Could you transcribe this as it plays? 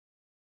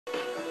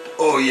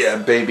Oh yeah,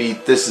 baby,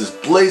 this is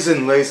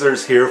Blazing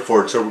Lasers here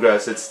for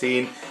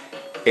Turbografx-16,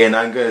 and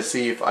I'm gonna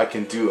see if I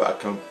can do a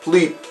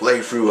complete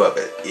playthrough of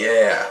it.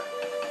 Yeah!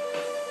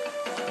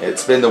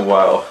 It's been a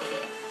while.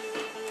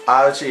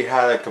 I actually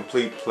had a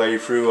complete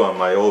playthrough on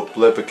my old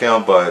Blip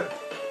account, but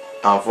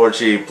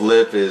unfortunately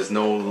Blip is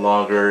no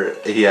longer,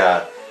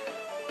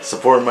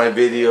 supporting my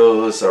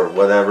videos or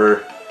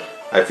whatever.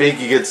 I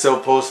think you could still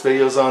post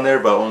videos on there,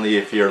 but only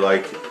if you're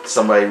like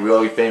somebody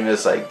really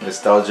famous like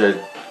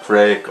Nostalgia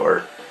Crick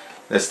or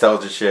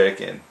Nostalgia Chick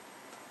and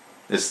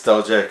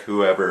Nostalgic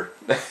whoever.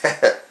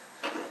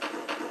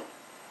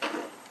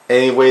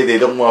 Anyway, they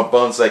don't want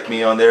bums like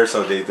me on there,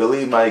 so they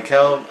delete my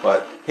account.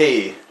 But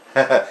hey,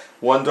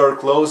 one door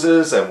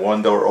closes and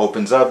one door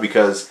opens up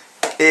because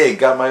hey,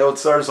 got my old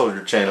Star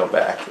Soldier channel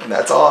back, and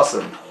that's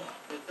awesome.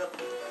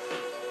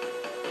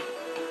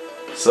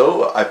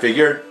 So I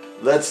figured,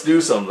 let's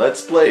do some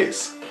Let's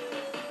Plays.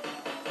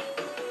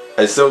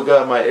 I still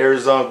got my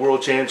Arizona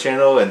World Champ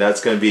channel, and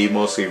that's going to be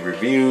mostly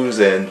reviews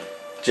and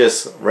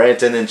just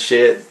ranting and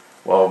shit.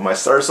 While my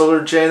Star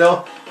Soldier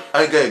channel,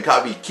 I'm going to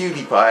copy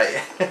Cutie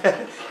Pie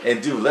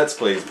and do Let's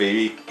Plays,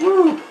 baby.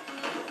 Woo!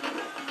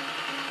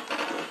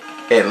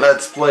 And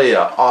let's play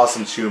an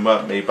awesome shoot 'em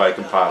up made by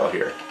Compile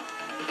here.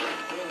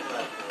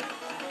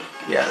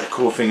 Yeah, the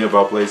cool thing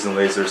about Blazing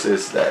Lasers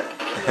is that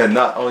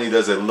not only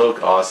does it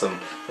look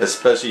awesome,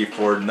 especially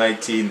for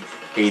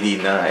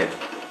 1989,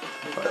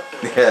 but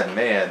yeah,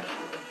 man,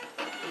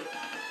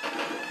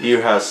 you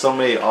have so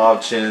many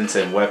options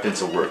and weapons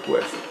to work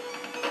with.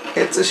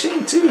 It's a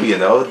shame too, you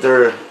know,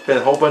 there have been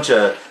a whole bunch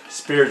of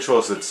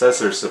spiritual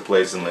successors to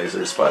Blazing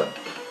Lasers, but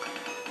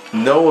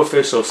no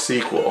official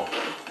sequel.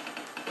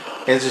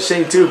 And it's a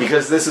shame too,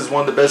 because this is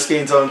one of the best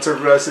games on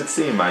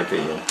Turbografx-16 in my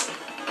opinion.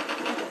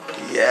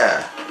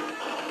 Yeah.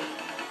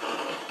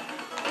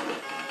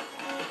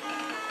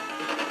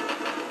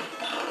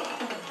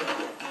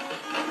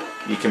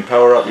 You can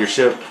power up your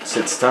ship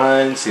 6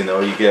 times, you know,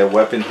 you get a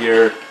weapon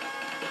here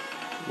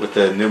with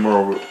the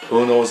numero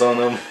unos on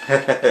them.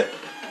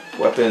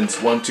 Weapons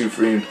 1, 2,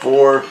 3, and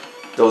 4.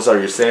 Those are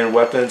your standard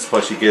weapons,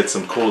 plus you get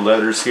some cool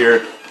letters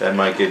here that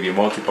might give you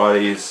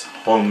multi-bodies,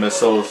 home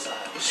missiles,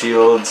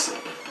 shields,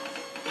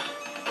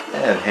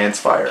 and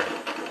enhanced fire.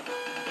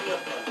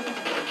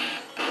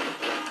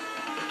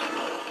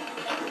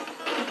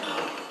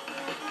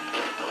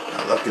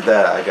 Now look at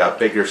that, I got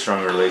bigger,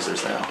 stronger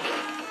lasers now.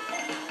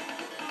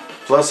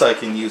 Plus I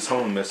can use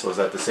home missiles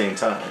at the same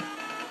time.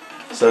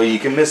 So you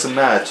can mix and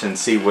match and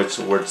see which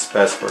works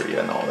best for you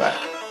and all that.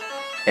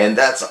 And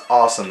that's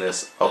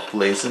awesomeness of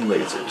Blazing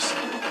Lasers.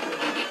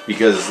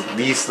 Because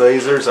these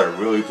lasers are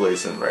really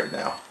blazing right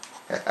now.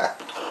 Yeah,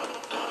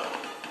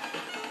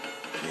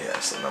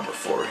 so number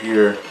 4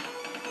 here.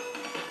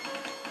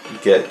 You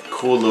get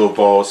cool little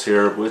balls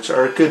here, which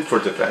are good for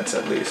defense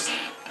at least.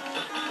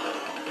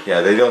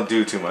 Yeah, they don't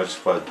do too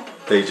much, but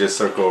they just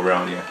circle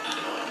around you.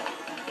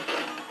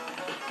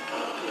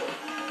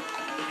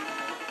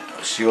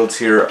 Shields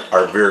here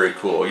are very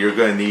cool. You're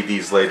going to need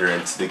these later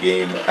into the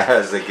game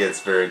as it gets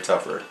very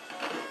tougher.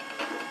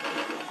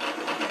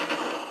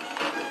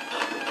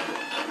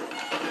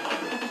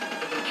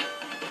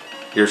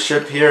 Your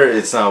ship here,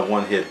 it's not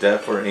one-hit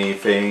death or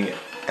anything,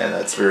 and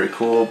that's very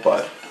cool,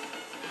 but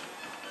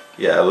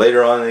yeah,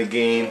 later on in the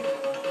game,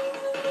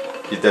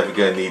 you're definitely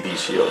going to need these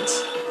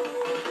shields.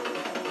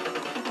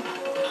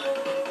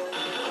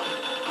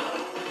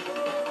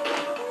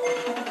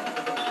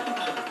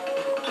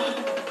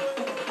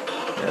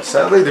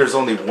 Sadly, there's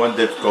only one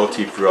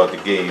difficulty throughout the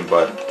game,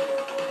 but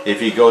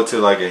if you go to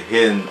like a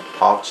hidden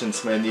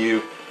options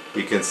menu,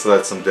 you can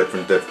select some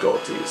different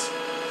difficulties.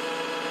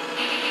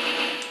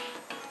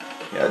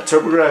 Yeah,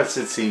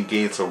 Turbografx-16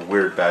 games were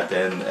weird back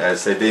then,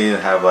 as they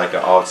didn't have like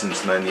an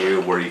options menu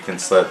where you can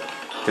select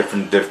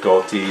different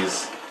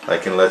difficulties,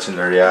 like in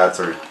Legendary Ads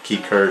or Key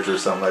Courage or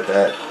something like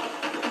that.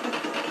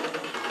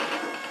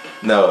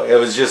 No, it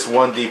was just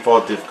one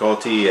default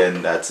difficulty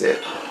and that's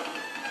it.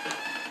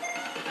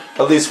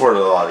 At least for a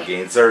lot of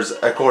games. There's,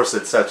 of course,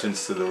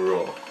 exceptions to the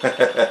rule.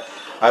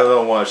 I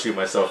don't want to shoot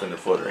myself in the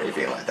foot or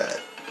anything like that.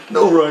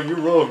 No, Ryan, you're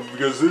wrong,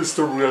 because this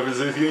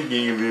Turbografx-16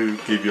 game will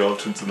give you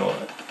options and all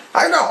that.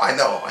 I know.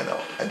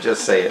 I'm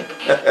just saying.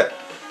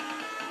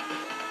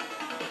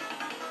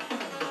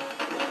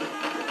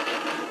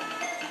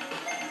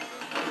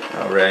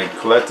 Alright,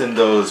 collecting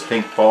those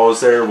pink balls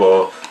there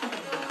will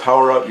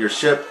power up your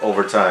ship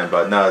over time,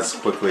 but not as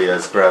quickly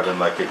as grabbing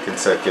like a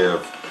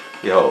consecutive,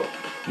 you know,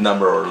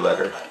 number or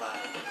letter.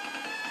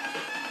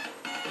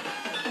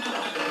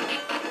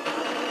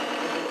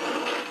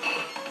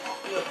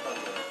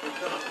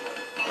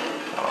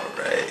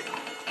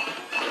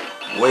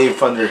 Wave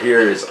Thunder here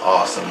is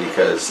awesome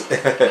because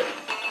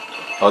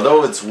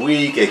although it's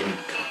weak, it can,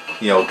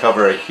 you know,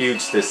 cover a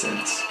huge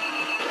distance.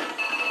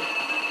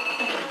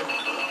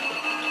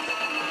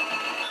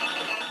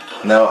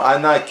 Now,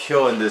 I'm not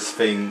killing this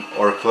thing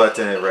or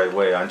collecting it right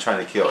away. I'm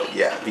trying to kill it,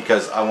 yeah,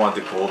 because I want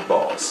the gold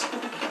balls.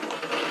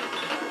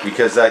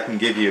 Because that can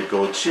give you a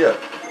gold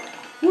ship.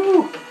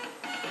 Woo!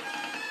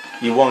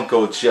 You want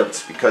gold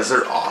ships because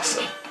they're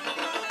awesome.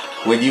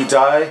 when you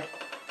die,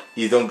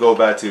 you don't go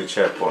back to the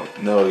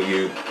checkpoint. No,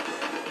 you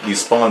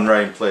spawn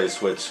right in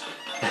place, which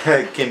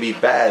can be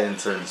bad in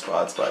certain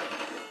spots, but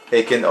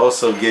it can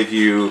also give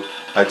you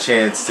a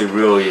chance to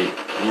really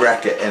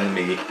wreck an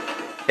enemy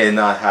and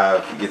not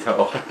have, you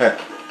know,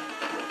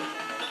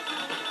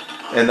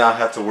 and not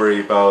have to worry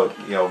about,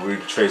 you know,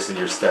 retracing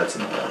your steps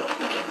and all that.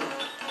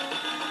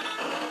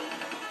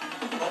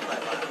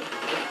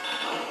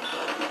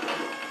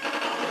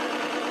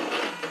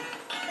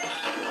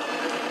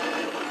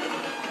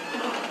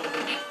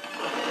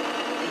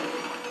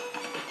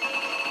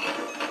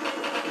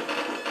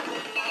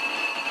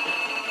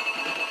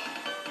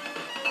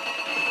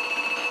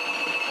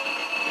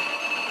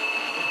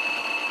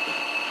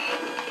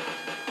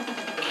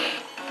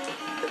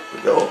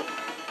 Go.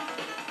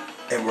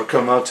 And we're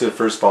coming out to the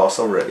first boss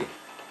already.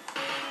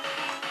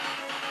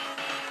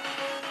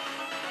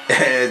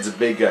 And it's a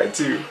big guy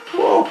too.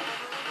 Whoa!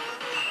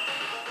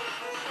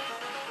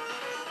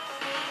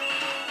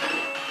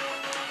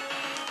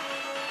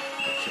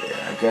 Okay,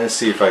 I'm gonna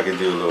see if I can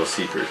do a little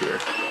secret here.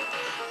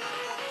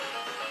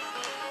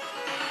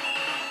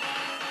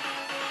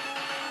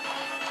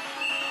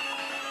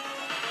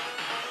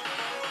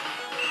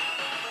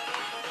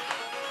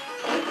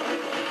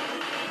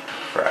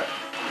 Crap.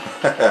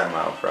 I'm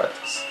out of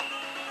practice.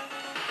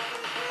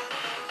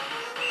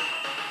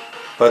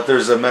 But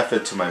there's a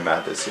method to my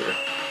madness here.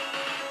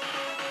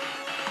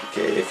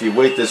 Okay, if you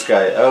wait this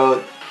guy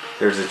out,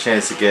 there's a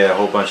chance to get a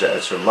whole bunch of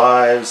extra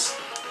lives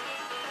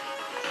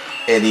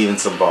and even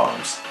some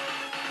bombs.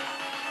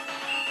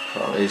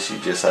 Problem is, you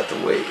just have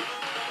to wait.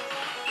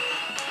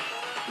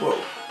 Whoa.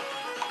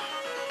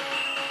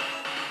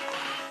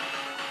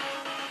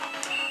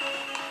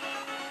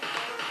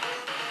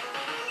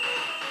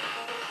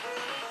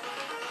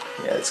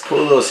 Yeah, it's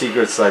cool little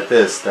secrets like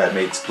this that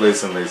makes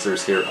Blazing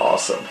Lasers here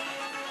awesome.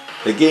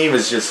 The game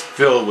is just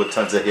filled with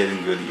tons of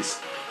hidden goodies.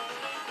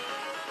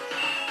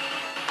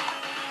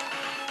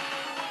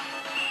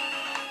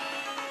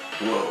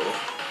 Whoa.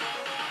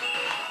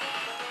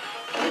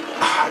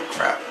 Ah,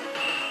 crap.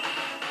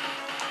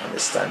 I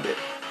mistimed it.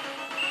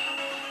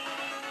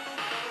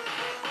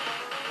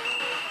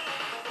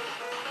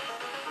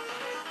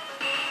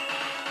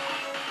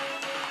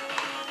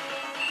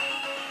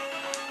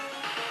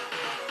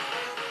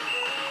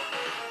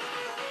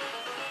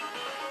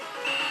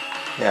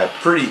 Yeah,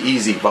 pretty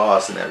easy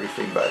boss and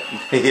everything, but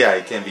yeah,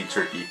 it can be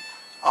tricky.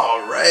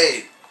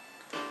 Alright!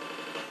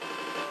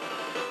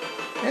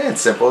 And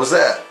simple as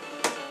that.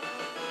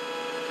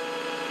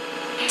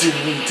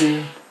 Dun,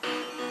 dun.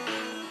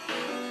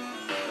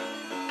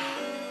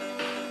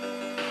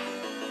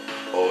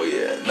 Oh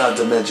yeah, not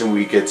to mention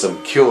we get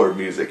some killer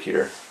music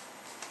here.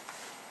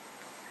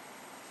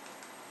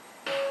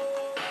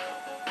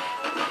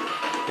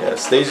 Yeah,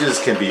 stages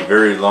can be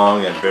very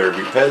long and very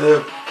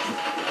repetitive.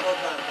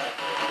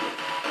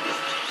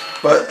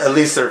 But at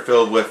least they're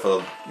filled with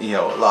a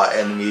lot of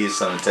enemies,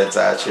 some intense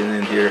action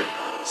in here,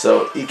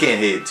 so you can't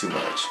hate it too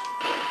much.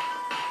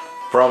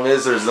 Problem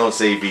is, there's no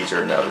save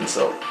feature or nothing,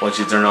 so once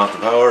you turn off the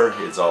power,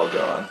 it's all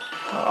gone.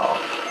 Oh.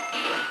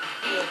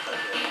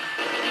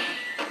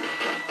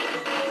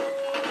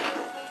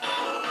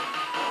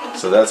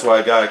 So that's why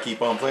I gotta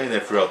keep on playing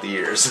it throughout the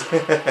years.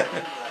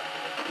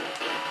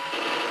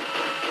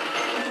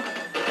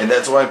 And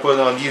that's why I put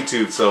it on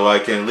YouTube, so I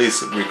can at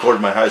least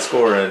record my high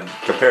score and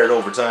compare it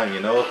over time,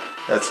 you know?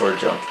 That sort of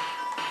junk.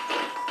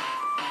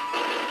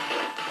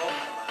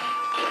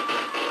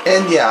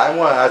 And yeah, I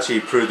want to actually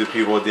prove to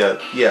people that,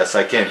 yes,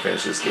 I can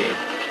finish this game.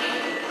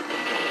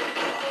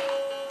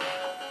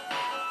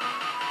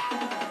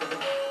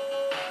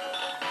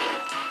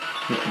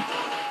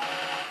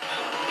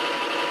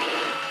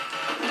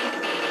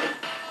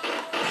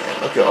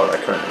 Man, look at all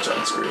that carnage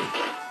on screen.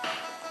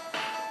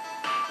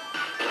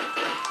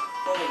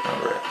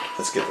 Alright,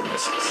 let's get the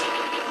missiles.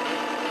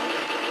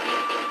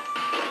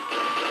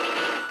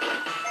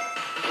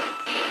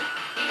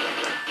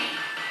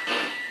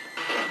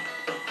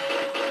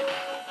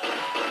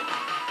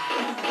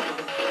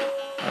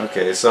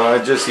 Okay, so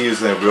I'm just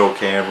using a real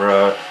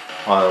camera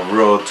on a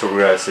real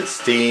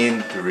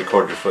Turbografx-16 to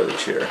record the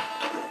footage here.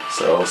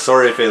 So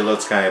sorry if it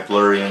looks kind of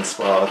blurry in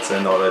spots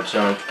and all that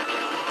junk,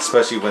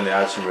 especially when the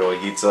action really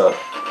heats up.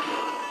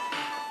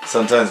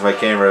 Sometimes my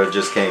camera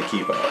just can't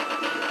keep up.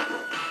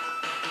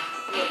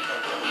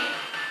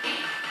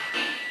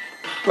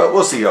 But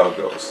we'll see how it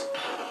goes.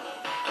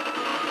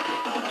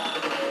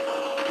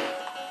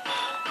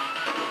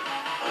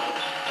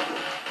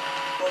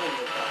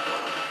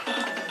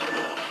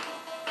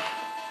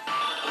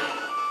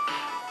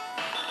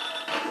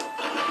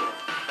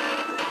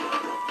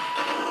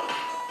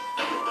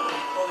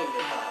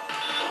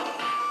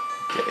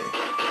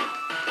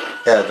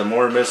 Yeah, the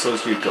more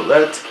missiles you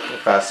collect, the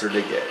faster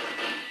they get.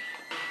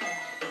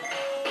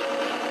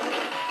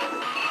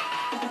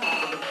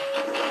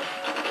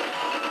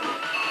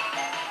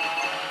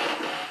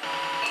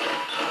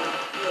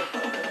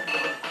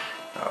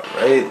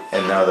 Alright,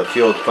 and now the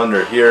field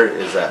thunder here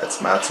is at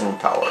its maximum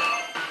power.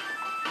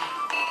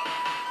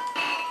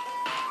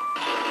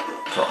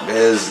 Problem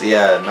Because,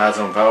 yeah,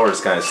 maximum power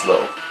is kind of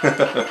slow. There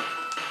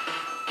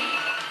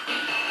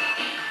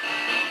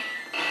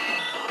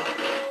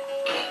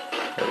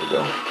we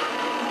go.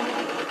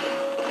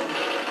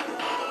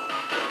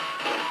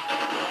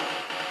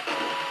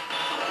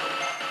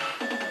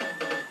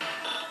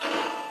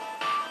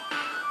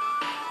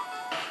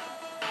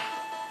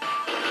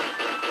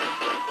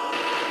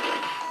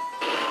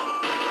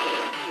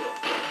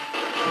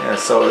 Yeah,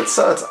 so it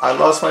sucks. I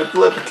lost my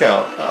Blip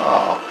account.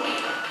 Oh.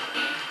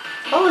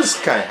 I was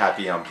kind of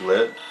happy on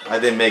Blip. I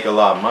didn't make a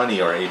lot of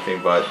money or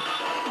anything, but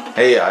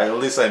hey, at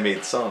least I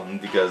made some,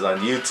 because on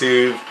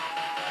YouTube,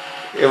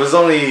 it was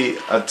only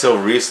until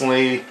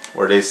recently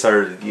where they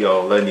started, you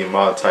know, letting you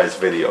monetize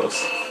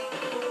videos.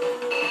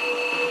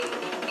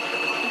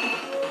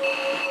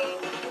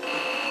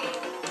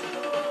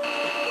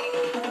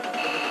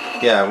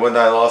 Yeah, when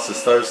I lost the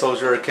Star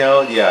Soldier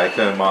account, yeah, I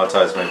couldn't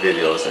monetize my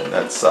videos, and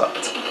that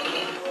sucked.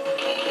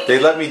 They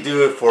let me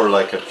do it for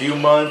like a few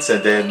months,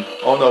 and then,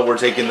 oh no, we're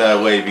taking that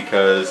away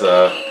because,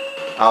 I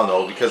don't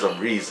know, because of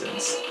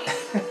reasons.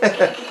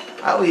 I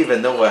don't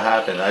even know what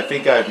happened. I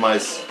think I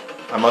must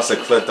have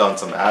clicked on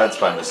some ads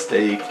by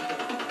mistake.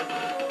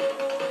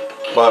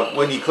 But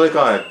when you click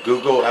on a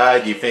Google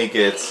ad, you think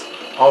it's,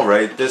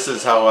 alright, this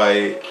is how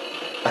I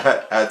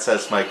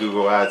access my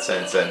Google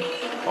AdSense and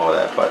all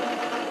that,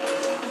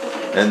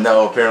 and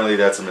now apparently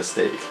that's a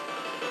mistake.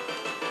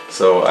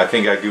 So I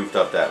think I goofed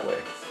up that way.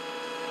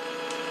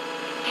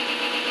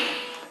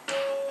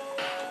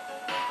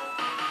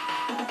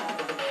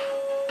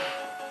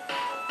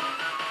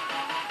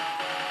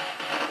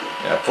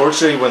 Yeah,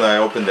 fortunately, when I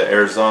opened the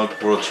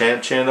Airzonk World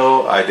Champ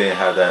channel, I didn't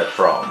have that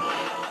problem.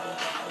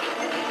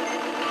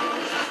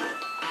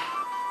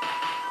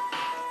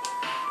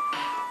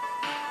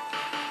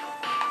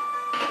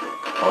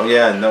 Oh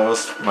yeah,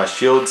 notice my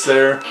shields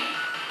there.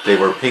 They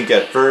were pink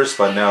at first,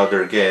 but now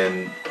they're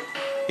getting,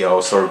 you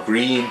know, sort of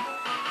green.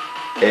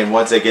 And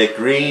once they get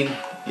green,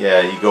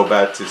 yeah, you go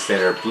back to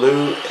standard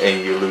blue,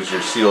 and you lose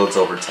your shields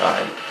over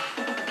time.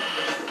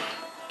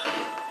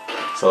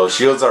 So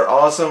shields are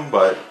awesome,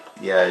 but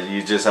yeah,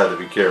 you just have to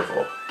be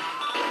careful,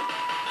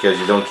 because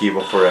you don't keep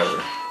them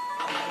forever.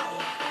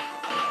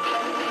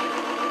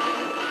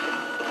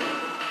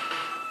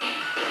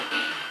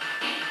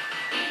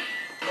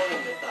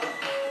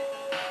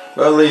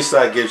 But at least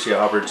that gives you an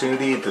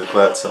opportunity to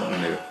collect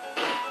something new.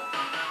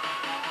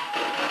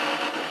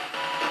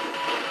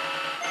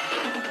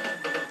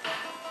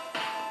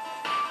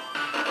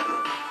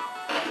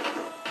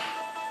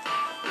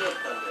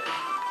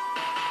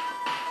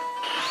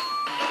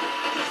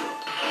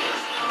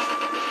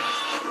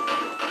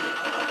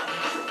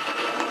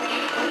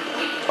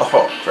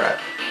 Oh crap.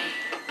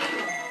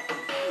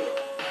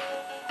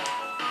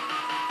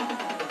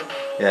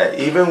 Yeah,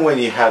 even when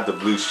you have the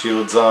blue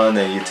shields on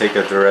and you take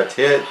a direct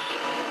hit,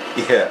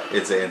 yeah,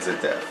 it's an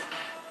instant death.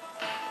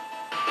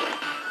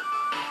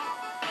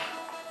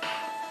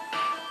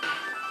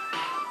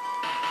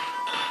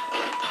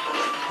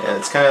 Yeah,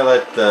 it's kind of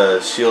like the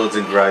shields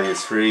in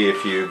Gradius 3.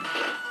 If you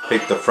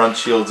pick the front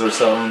shields or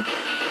something,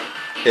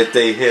 if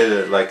they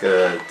hit like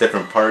a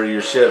different part of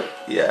your ship,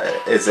 yeah,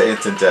 it's an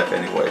instant death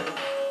anyway.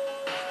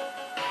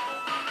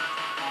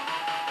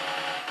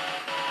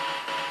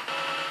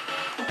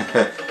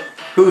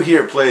 Who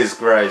here plays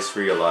Gradius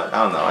 3 a lot?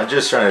 I don't know, I'm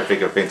just trying to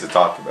think of things to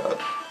talk about.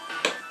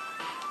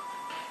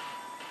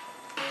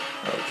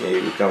 Okay,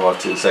 we come up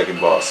to the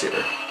second boss here,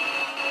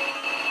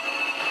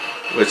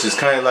 which is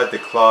kind of like the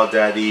Claw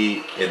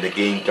Daddy in the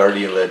game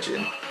Guardian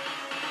Legend.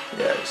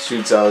 Yeah, it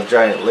shoots out a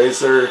giant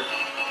laser,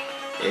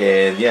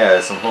 and yeah,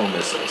 some home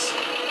missiles,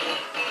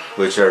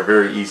 which are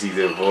very easy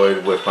to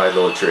avoid with my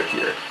little trick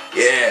here.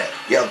 Yeah,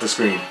 get out the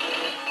screen.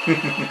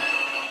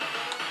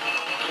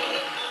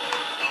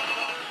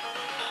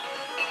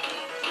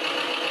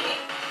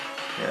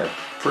 Yeah,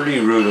 pretty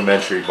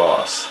rudimentary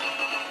boss.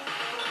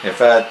 In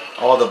fact,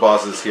 all the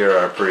bosses here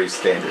are pretty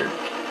standard.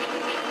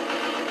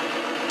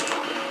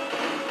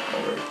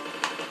 Alright.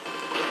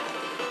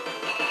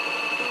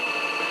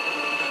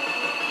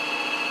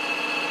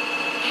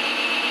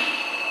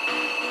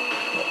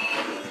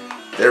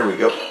 There we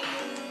go.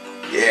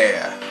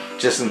 Yeah,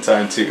 just in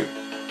time too.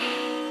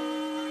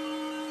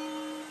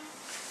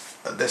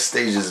 This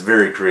stage is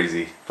very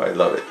crazy, but I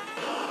love it.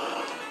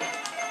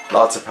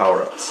 Lots of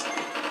power-ups.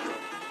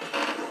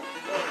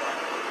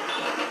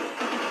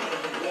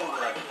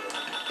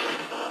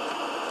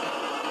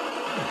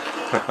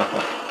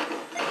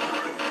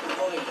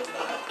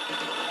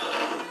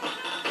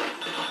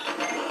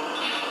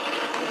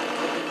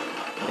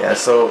 Yeah,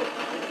 so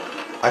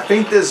I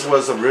think this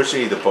was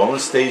originally the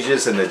bonus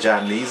stages in the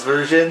Japanese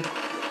version,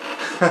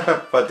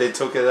 but they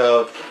took it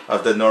out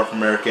of the North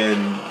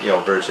American,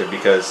 version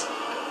because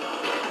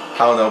I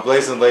don't know,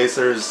 Blazing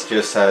Lasers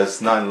just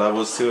has 9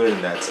 levels to it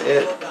and that's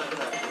it,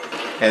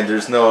 and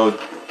there's no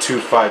 2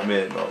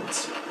 5-minute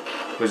modes,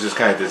 which is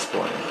kind of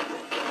disappointing.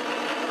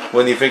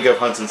 When you think of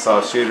Hunt and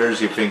Soft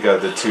shooters, you think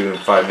of the 2 and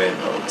 5-minute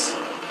modes.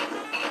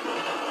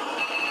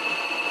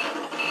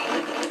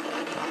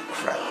 Oh,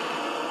 crap.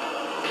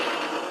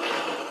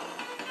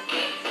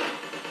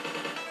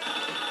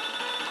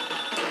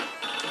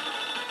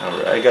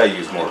 Alright, I gotta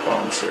use more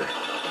bombs here.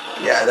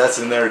 Yeah, that's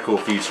another cool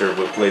feature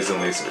with blazing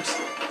lasers.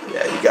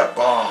 Yeah, you got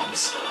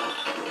bombs.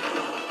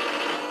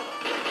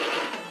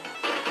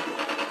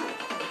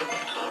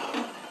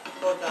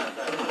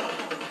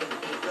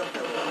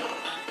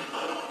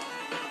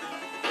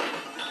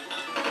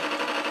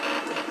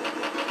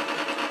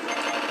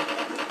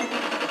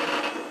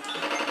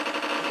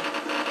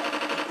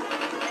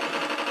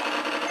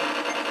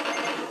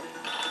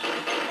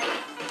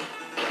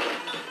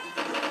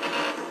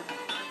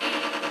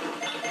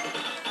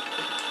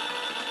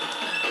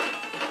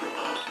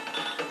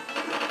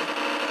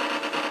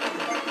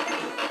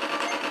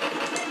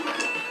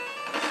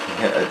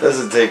 Yeah, it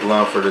doesn't take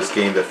long for this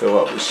game to fill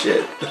up with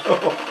shit.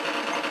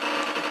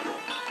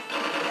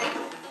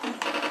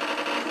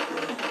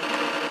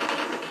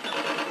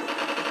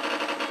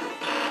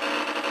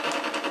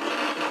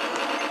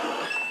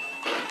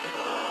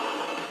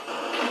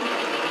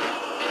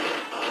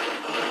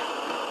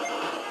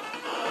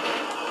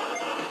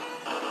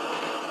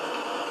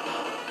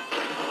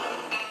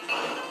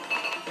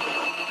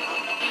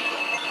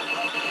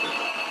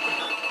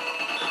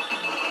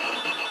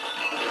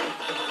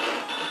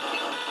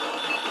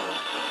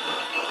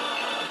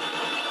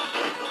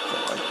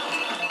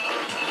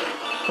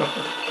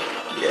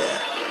 Yeah.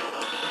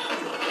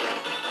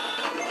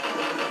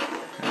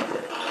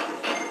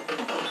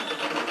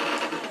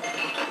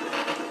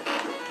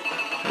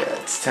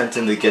 Yeah, it's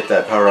tempting to get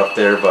that power up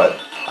there,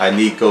 but I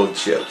need gold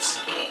chips.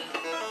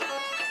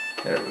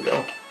 There we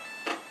go.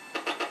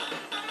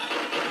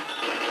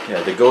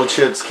 Yeah, the gold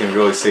chips can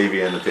really save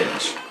you in a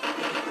pinch.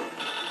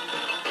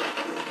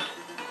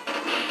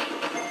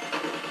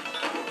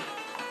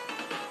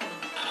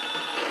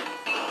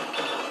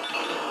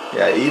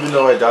 Yeah, even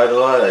though I died a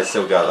lot, I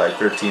still got like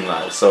 13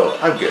 lives, so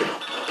I'm good.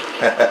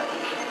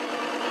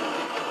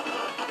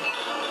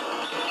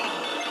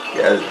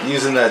 Yeah,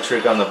 using that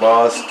trick on the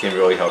boss can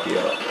really help you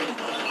out.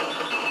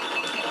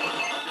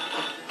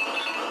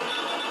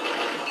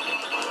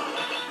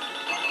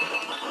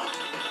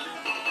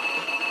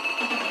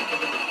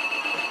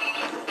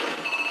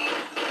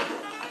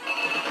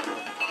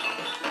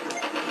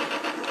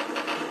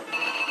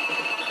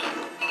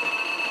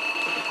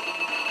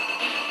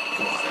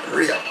 Come on,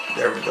 hurry up.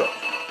 There we go.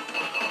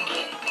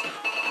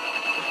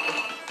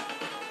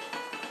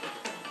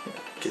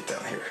 Get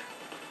down here.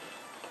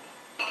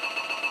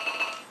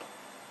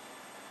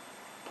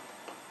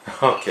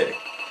 Okay.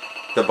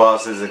 The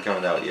boss isn't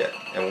coming out yet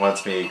and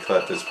wants me to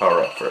collect this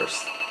power up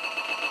first.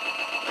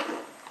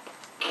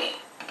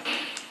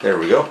 There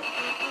we go.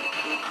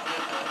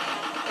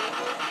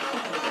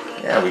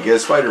 Yeah, we get a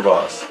spider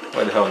boss.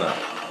 Why the hell not?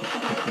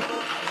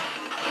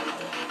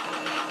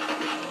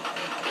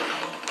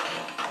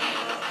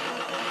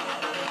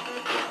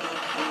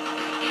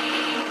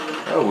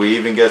 Oh, we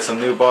even get some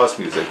new boss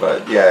music,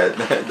 but yeah,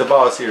 the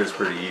boss here is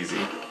pretty easy.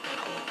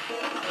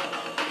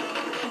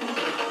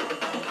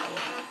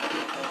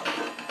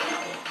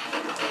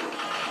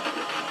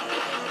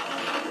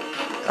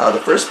 The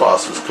first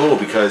boss was cool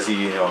because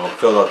he,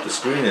 filled up the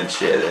screen and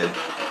shit,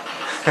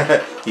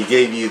 and he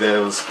gave you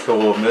those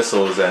cool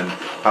missiles and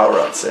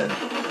power-ups and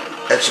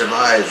extra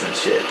lives and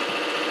shit.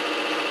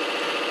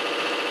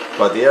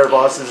 But the air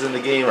bosses in the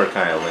game are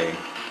kind of lame.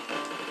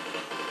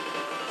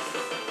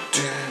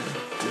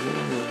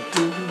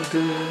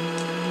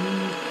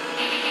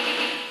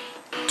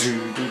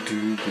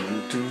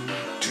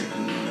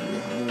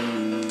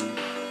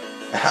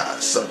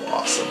 So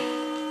awesome.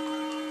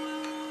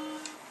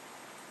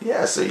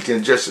 Yeah, so you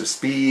can adjust your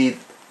speed.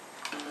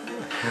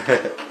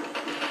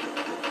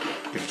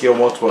 If you kill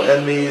multiple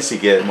enemies, you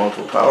get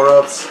multiple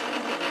power-ups.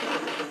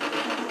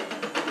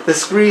 The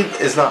screen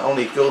is not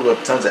only filled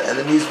with tons of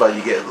enemies, but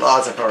you get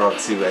lots of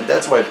power-ups too, and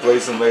that's why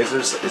blazing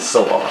lasers is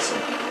so awesome.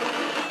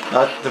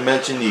 Not to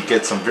mention you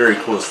get some very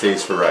cool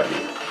stage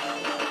variety.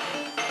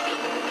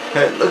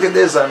 Look at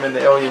this, I'm in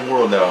the alien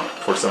world now,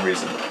 for some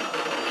reason.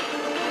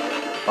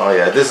 Oh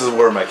yeah, this is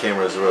where my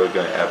camera is really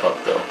going to amp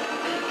up though.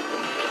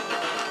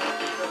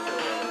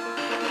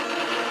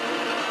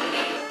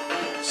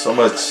 So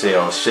much,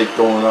 shit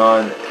going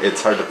on,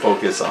 it's hard to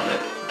focus on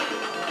it.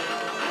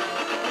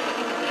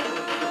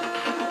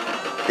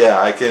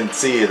 Yeah, I can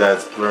see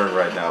that's blurred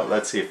right now.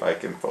 Let's see if I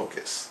can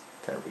focus.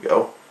 There we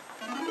go.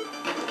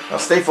 Now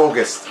stay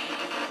focused.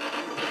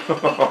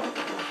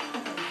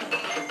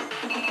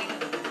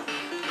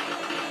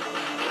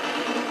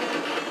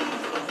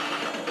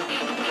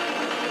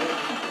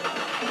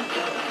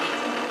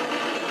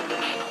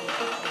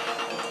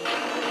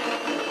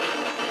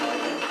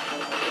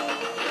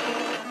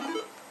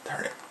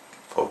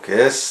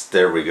 Focus.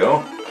 There we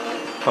go.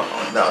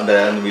 Oh, now the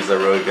enemies are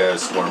really gonna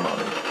swarm on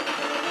me.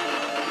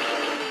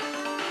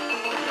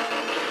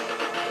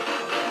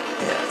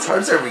 Yeah, it's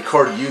hard to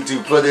record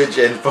YouTube footage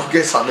and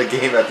focus on the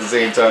game at the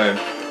same time.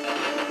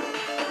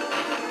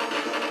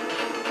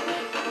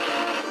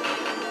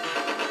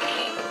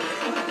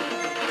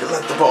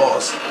 Collect the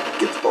balls.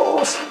 Get the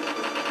balls.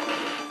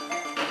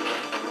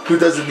 Who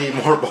doesn't need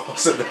more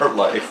balls in their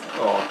life?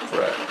 Oh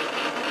crap.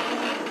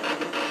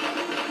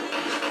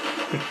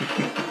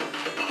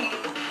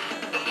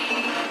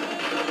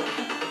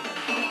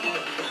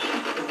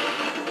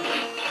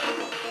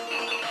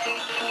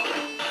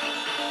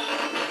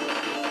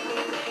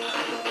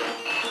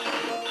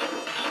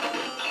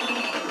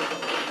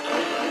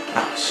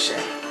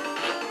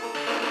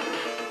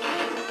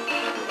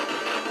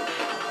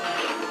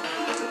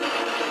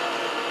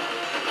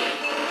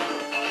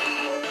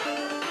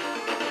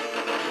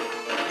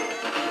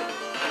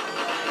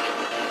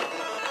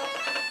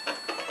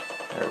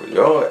 we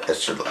go,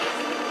 extra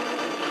life.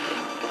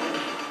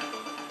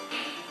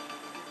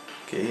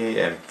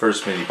 Okay, and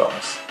first mini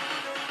boss.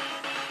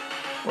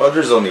 Well,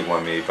 there's only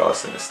one mini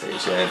boss in the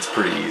stage, and it's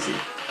pretty easy.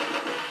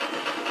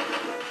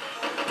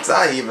 It's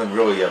not even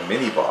really a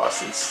mini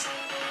boss, it's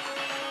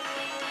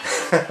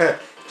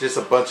just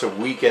a bunch of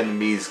weak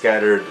enemies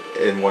scattered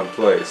in one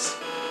place.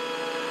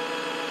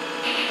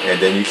 And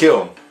then you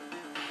kill them.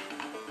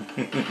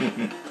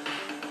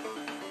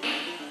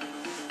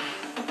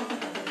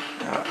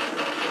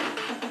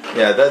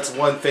 Yeah, that's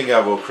one thing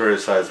I will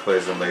criticize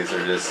Blazing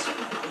Laser, just,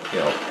 you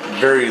know,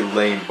 very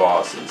lame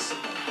bosses.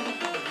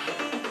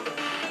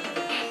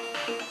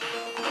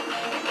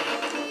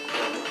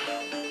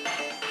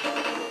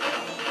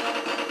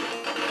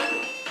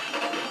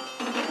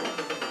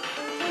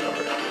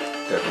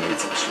 Definitely need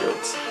some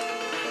shields.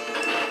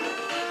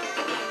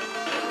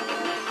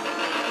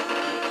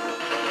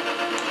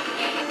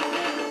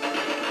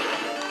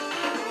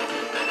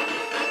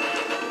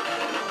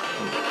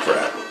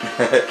 Crap.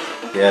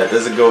 Yeah, it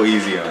doesn't go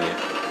easy on you.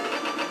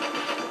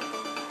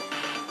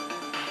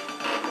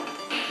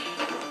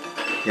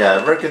 Yeah,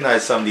 I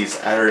recognize some of these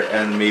other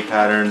enemy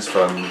patterns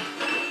from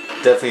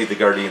definitely the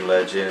Guardian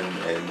Legend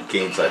and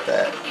games like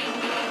that.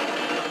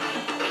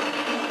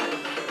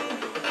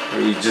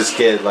 Where you just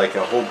get like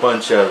a whole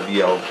bunch of,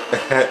 you know,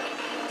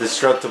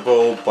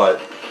 destructible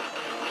but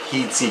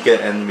heat-seeking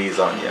enemies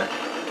on you.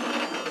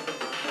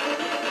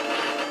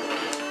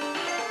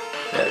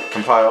 Yeah,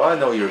 Compile, I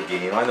know your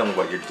game, I know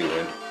what you're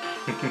doing.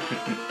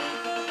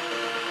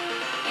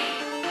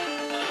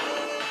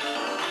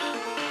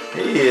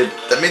 Hey,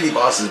 the mini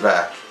boss is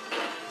back.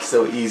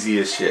 So easy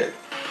as shit.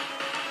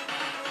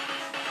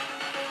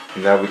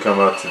 And now we come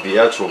up to the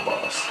actual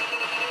boss.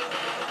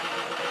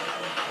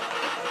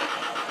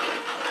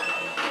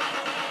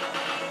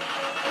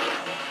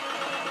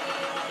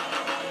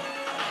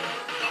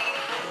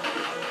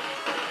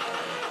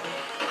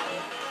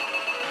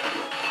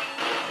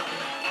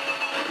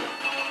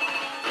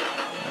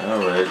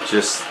 Alright,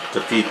 just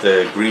defeat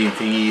the green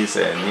thingies,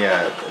 and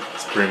yeah,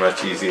 it's pretty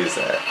much easy as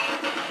that.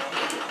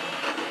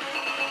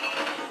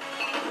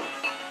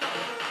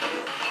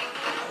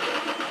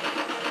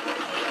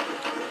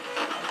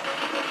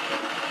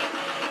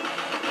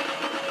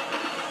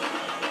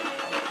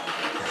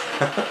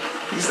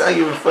 He's not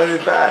even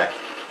fighting back.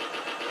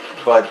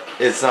 But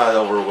it's not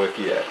over with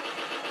yet.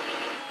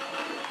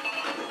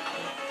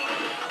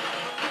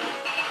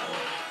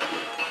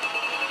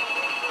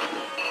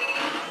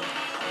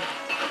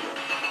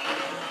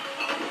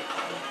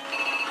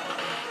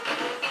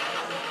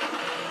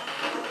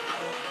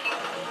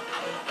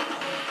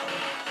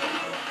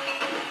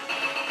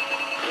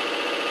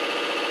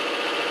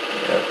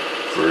 Yep,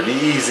 pretty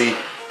easy.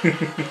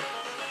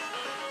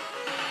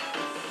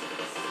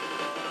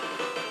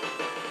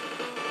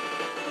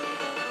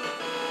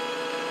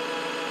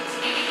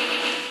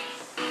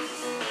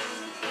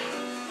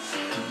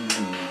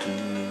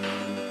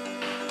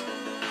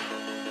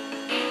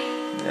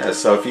 Yeah,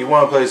 so if you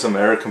want to play some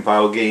error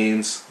compile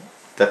games,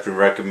 definitely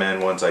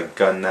recommend ones like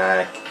Gun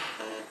Knack,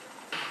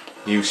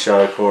 New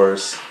Shot, of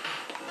course.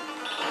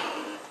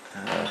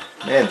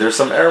 Man, there's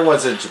some error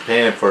ones in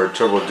Japan for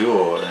Turbo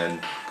Duo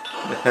and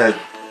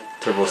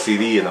Turbo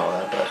CD and all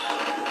that, but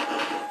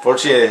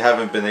fortunately I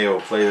haven't been able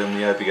to play them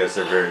yet because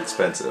they're very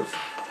expensive.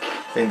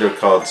 I think they're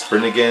called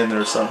Sprinigan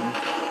or something.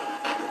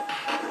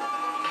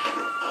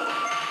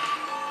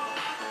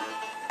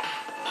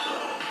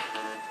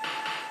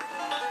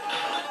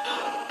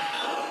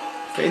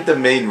 I think the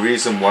main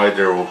reason why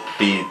there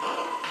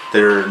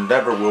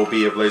never will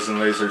be a Blazing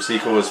Laser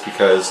sequel is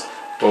because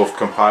both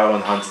Compile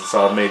and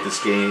Hansensoft made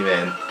this game,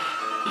 and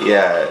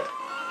yeah,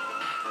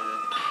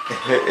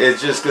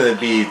 it's just gonna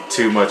be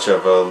too much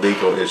of a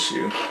legal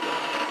issue.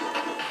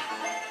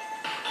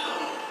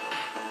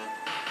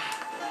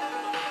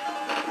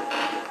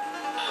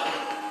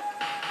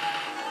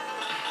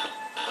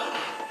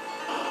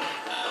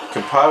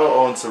 Compile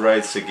owns the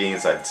rights to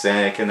games like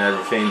Xanac and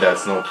everything,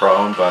 that's no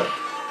problem, but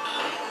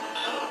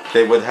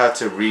they would have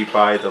to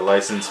rebuy the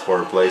license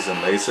for Blazing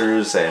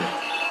Lasers, and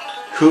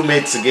who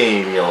makes the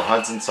game, you know,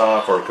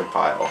 Hansensoft or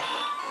Compile?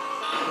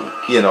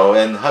 You know,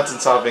 and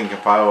Hansensoft and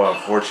Compile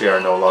unfortunately are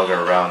no longer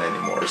around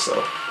anymore,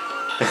 so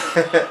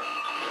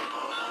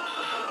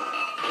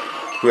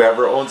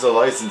whoever owns the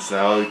license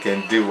now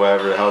can do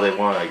whatever the hell they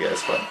want, I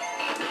guess, but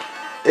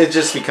it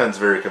just becomes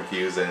very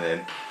confusing,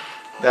 and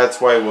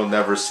that's why we'll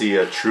never see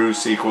a true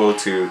sequel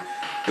to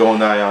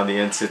GoldenEye on the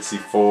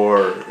N64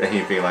 or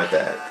anything like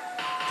that.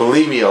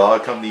 Believe me, a lot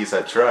of companies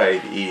have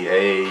tried,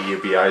 EA,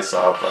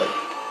 Ubisoft, but,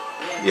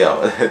 you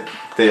know,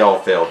 they all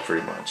failed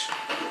pretty much.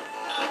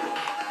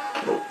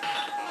 Oh.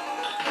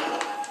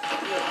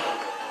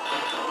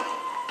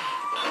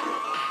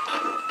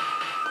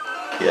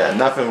 Yeah,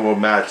 nothing will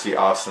match the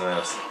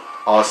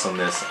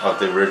awesomeness of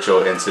the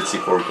original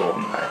N64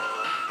 GoldenEye.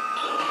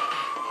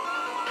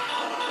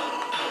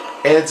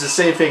 And it's the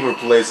same thing with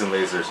Blazing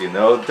Lasers, you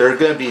know. There are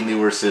going to be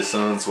newer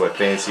systems with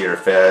fancier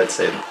effects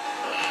and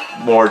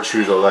more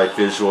true-to-life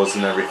visuals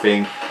and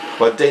everything.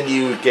 But then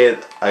you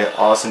get an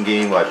awesome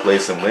game like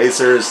Blazing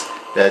Lasers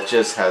that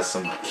just has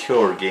some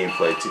killer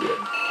gameplay to it.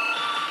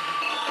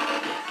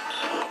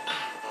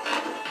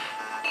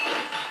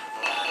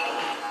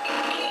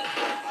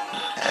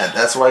 And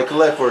that's why I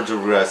collect for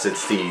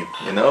Turbografx-16,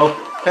 you know?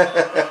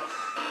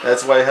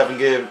 That's why I haven't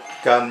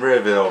gotten rid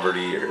of it over the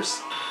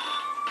years.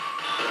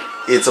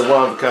 It's a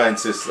one-of-a-kind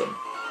system.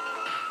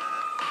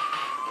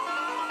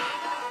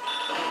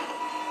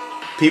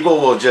 People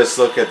will just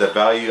look at the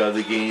value of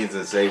the games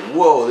and say,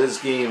 whoa,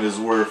 this game is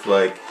worth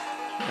like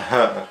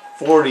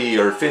 40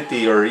 or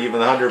 50 or even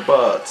 100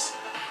 bucks.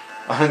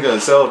 I'm gonna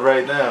sell it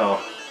right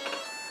now.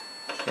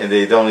 And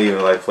they don't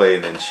even like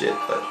playing and shit,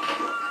 but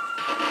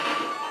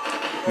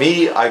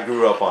me, I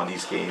grew up on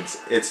these games.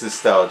 It's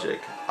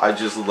nostalgic. I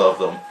just love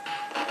them.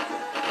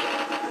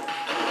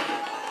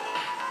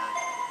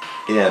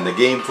 Yeah, and the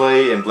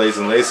gameplay in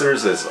Blazing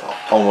Lasers is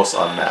almost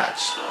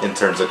unmatched in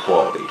terms of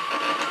quality.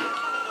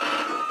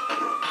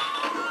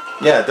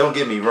 Yeah, don't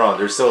get me wrong,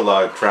 there's still a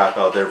lot of crap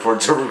out there for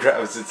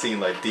Turbografx-16,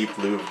 like Deep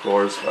Blue of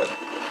course, but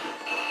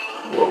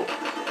whoa.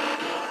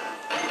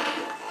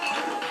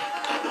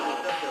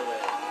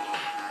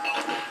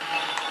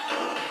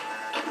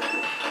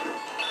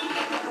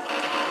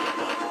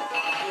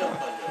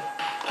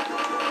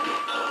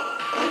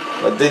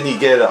 But then you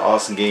get an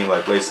awesome game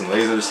like Blazing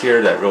Lasers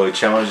here that really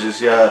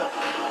challenges you,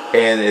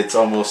 and it's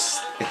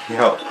almost, you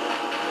know,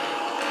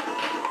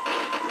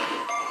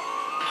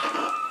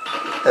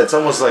 it's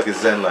almost like a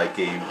Zen-like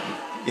game.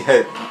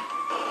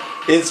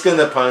 It's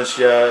gonna punch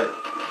you,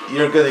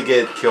 you're gonna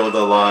get killed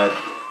a lot,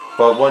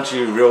 but once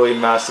you really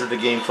master the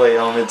gameplay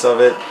elements of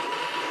it,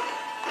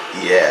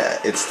 yeah,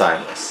 it's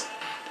timeless.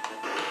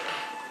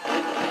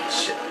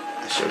 Shit,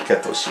 I should have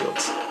kept those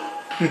shields.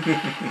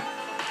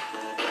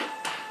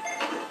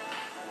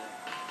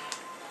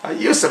 I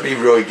used to be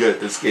really good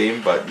at this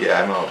game, but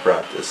yeah, I'm out of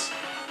practice.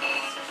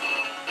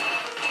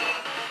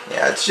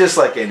 Yeah, it's just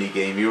like any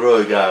game, you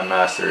really gotta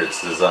master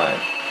its design.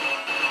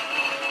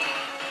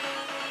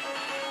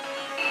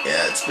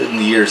 Yeah, it's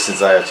been years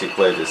since I actually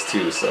played this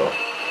too, so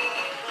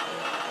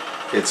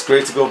it's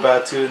great to go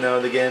back to it now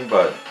and again,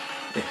 but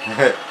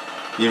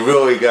you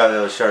really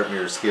gotta sharpen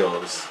your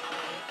skills.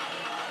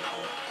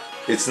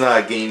 It's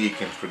not a game you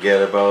can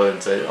forget about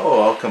and say,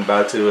 oh, I'll come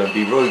back to it and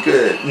be really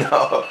good.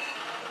 No.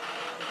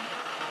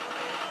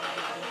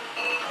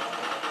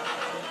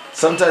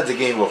 Sometimes the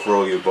game will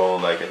throw you a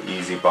bone like an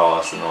easy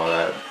boss and all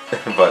that,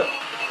 but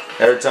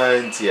other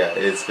times, yeah,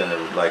 it's gonna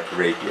like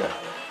rape you.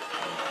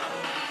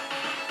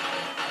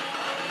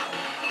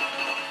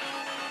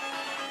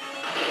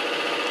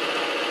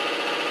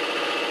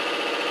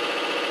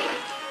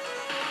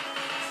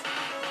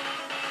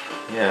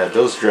 Yeah,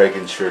 those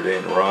dragons sure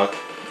didn't rock.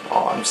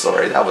 Oh, I'm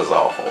sorry, that was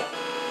awful.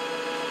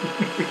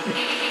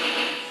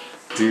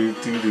 Do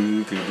do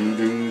do do do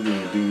do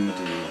do do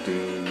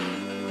do.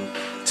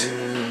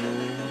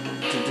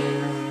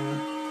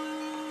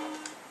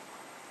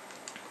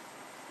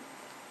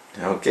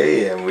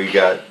 Okay, and we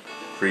got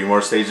 3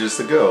 more stages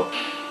to go.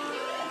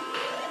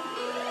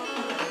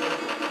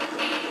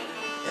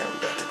 And we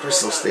got the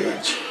crystal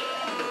stage,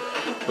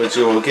 which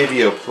will give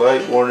you a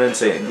polite warning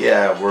saying,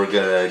 yeah, we're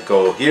gonna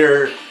go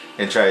here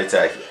and try to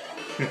attack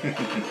you.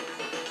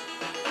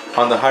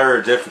 On the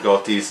higher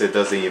difficulties, it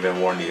doesn't even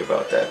warn you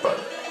about that, but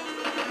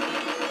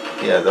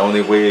yeah, the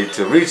only way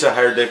to reach the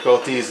higher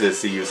difficulties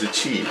is to use a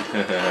cheat.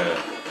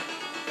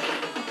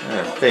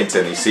 Thanks,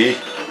 NEC.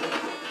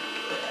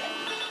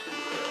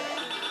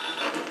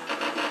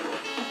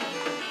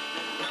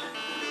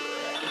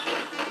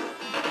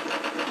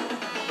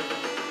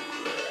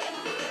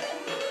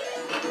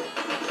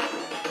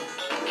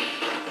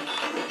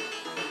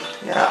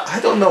 Yeah, I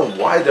don't know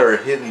why there are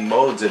hidden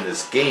modes in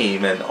this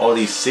game and all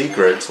these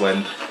secrets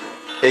when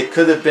it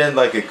could have been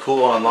like a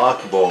cool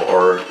unlockable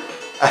or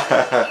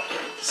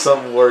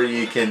somewhere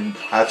you can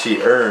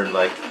actually earn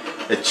like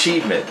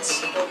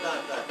achievements.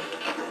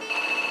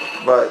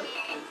 But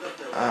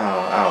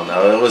I don't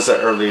know, it was the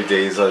early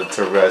days of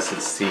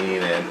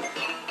Turbografx-16 and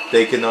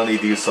they can only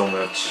do so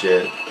much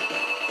shit.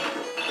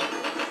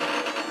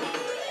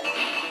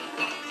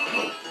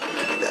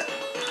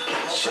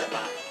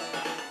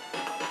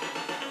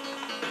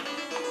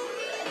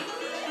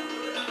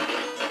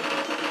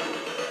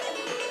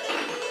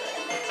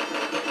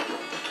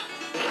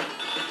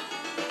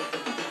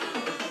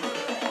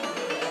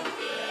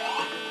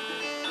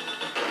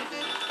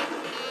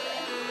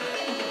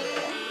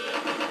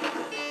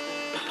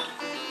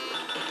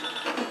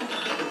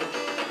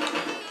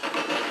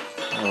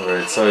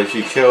 Alright, so if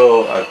you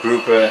kill a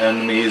group of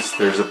enemies,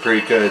 there's a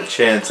pretty good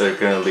chance they're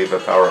going to leave a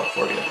power up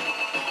for you.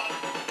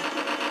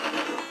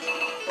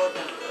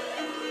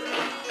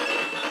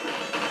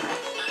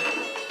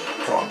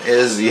 Problem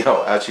is, you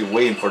know, actually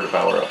waiting for the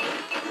power up.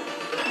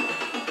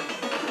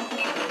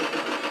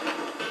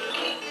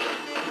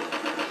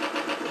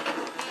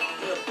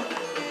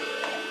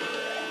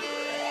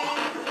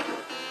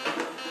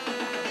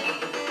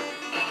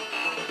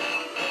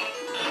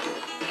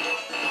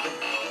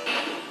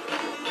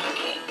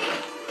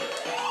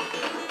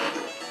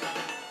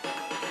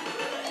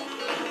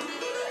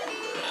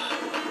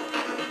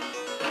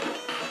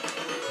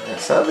 Yeah,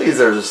 sadly,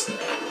 there's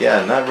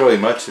not really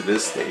much to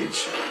this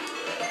stage.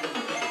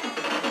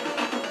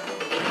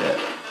 Yeah.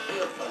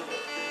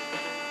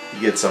 You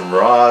get some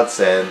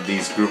rods and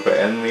these group of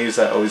enemies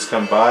that always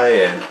come by,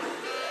 and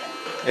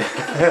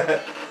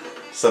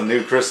some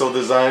new crystal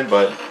design,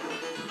 but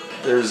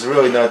there's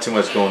really not too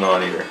much going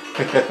on here.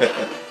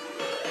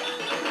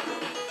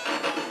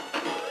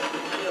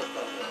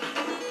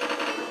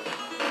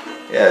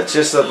 Yeah, it's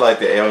just like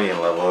the alien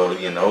level,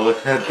 you know.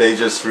 They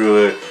just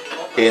threw it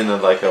in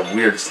like a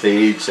weird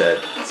stage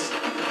that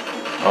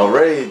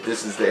already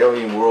this is the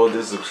alien world,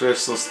 this is the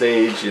crystal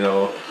stage, you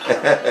know.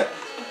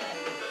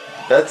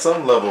 That's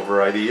some level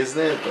variety, isn't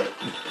it? But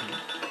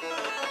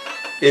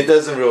it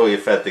doesn't really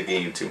affect the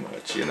game too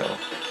much, you know.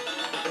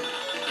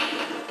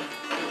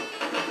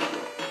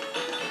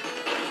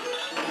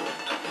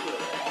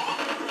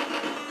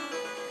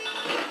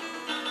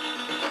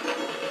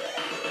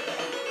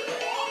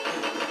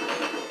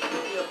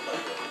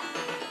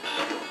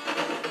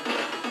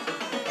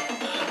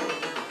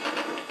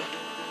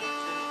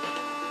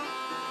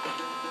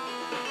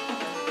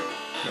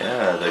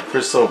 Yeah, the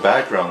crystal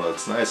background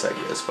looks nice, I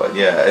guess, but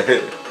yeah.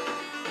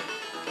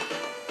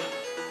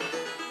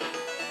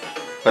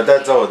 But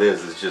that's all it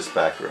is, it's just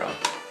background.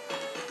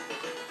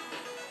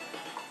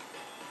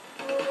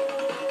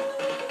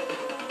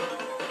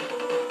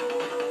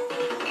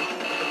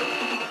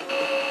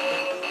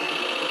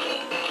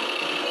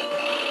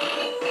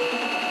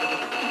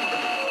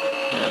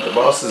 Yeah, the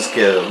bosses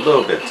get a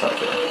little bit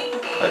tougher.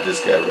 Like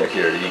this guy right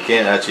here. You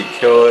can't actually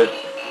kill it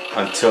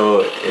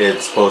until it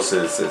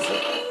exposes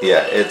itself.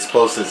 Yeah, it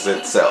exposes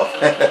itself.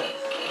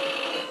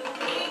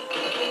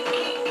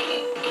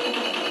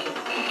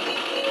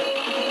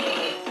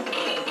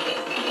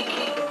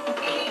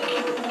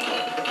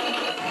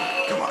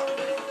 Come on.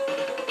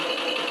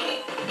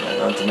 Yeah,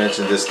 not to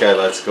mention this guy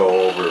lets go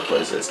all over the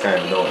place. It's kind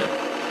of annoying.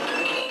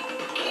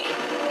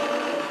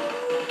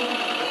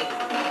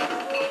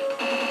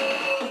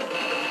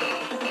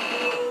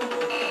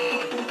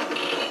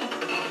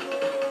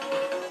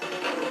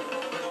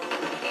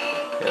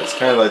 Yeah, it's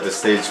kind of like the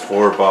stage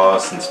 4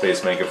 boss in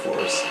Space Mega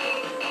Force.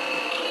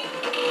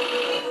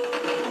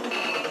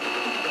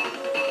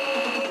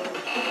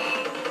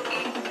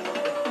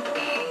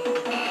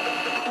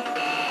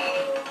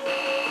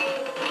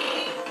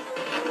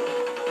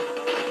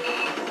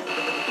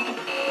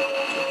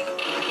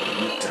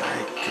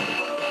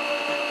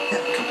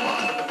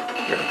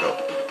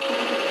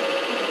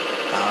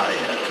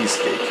 Piece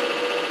of cake.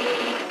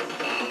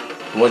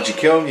 Once you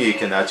kill him, you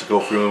can actually go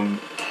through him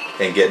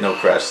and get no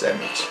crash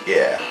damage.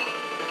 Yeah.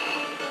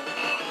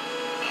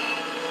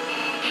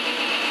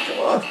 Come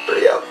on,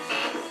 hurry up.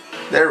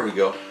 There we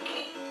go.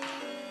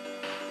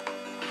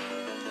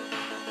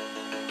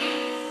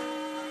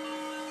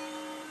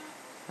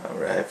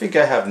 Alright, I think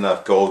I have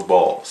enough gold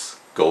balls.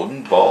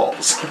 Golden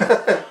balls.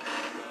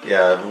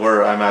 Yeah,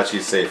 I'm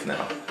actually safe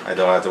now. I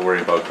don't have to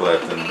worry about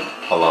collecting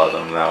a lot of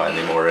them now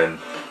anymore and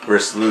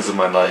risk losing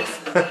my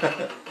life.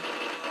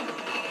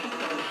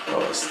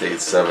 Oh, stage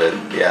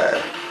 7,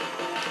 yeah.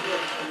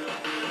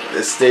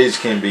 This stage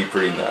can be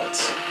pretty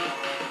nuts.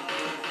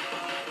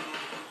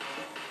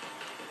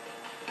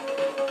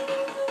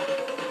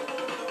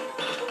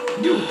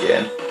 You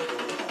again.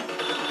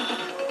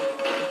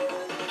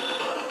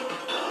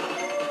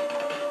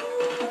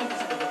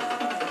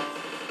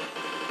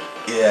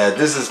 Yeah,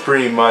 this is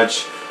pretty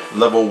much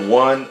level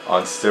 1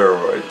 on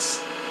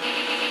steroids.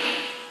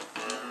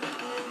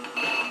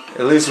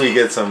 At least we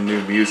get some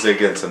new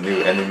music and some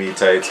new enemy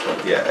types,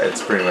 but yeah,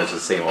 it's pretty much the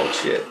same old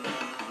shit.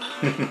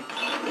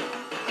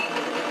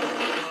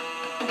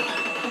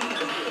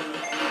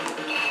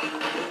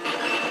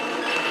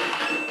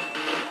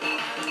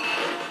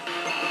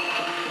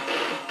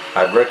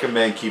 I'd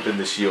recommend keeping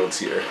the shields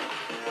here.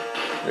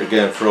 They're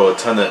gonna throw a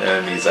ton of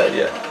enemies at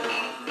you.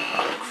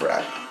 Oh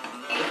crap.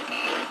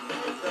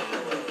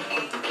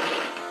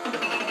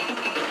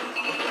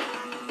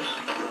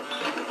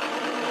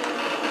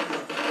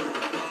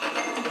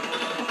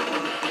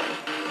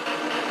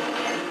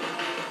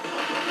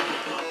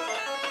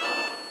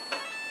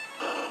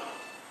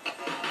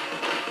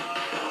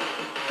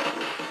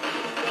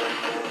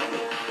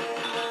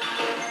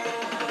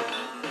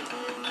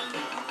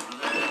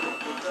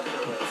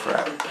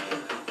 Crap.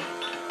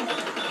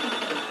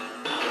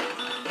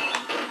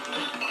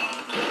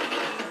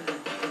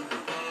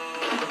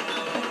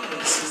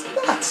 This is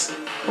nuts.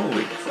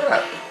 Holy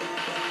crap.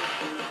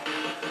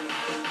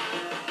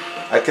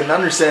 I can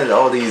understand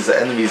all these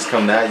enemies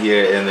come at you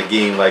in the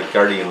game like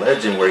Guardian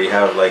Legend where you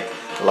have like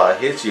a lot of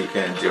hits you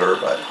can endure,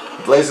 but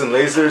Blazing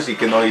Lasers you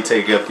can only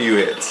take a few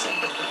hits.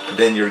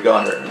 Then you're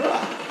goner.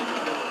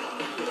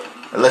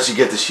 Unless you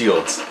get the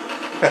shields.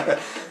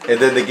 And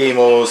then the game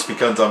almost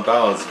becomes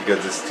unbalanced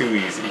because it's too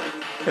easy.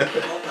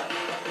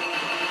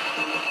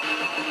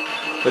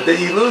 But then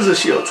you lose the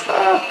shields.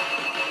 Ah.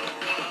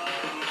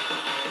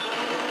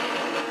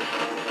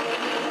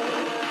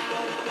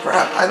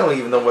 Crap, I don't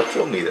even know what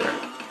killed me there.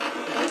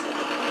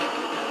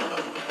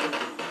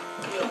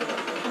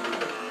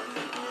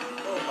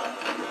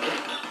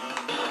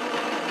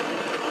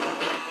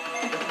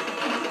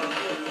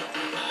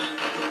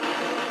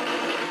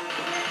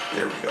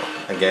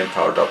 again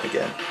powered up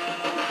again.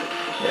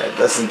 Yeah, it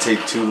doesn't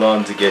take too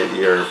long to get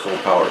your full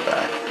power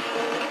back.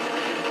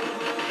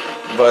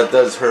 But it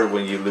does hurt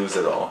when you lose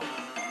it all.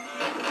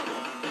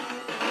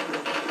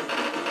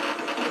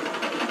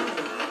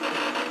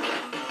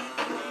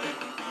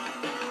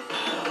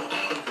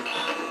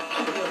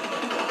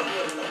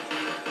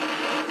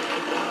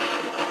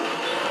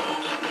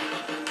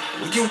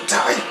 Will you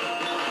die?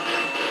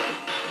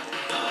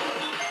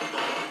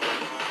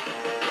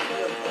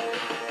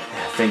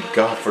 Yeah, thank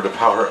God for the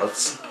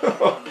power-ups.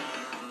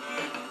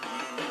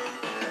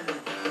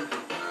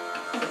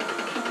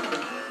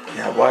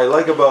 Yeah, what I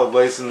like about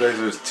Blazing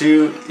Lasers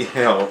too,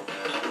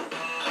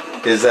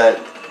 is that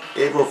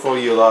it will throw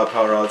you a lot of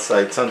power-ups.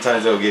 Like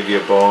sometimes it'll give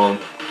you a bone.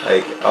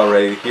 Like,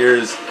 alright,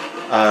 here's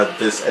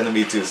this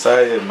enemy to the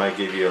side. It might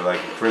give you like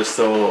a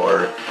crystal,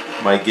 or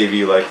it might give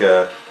you like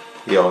a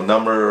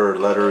number or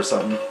letter or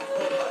something,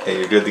 and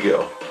you're good to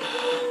go.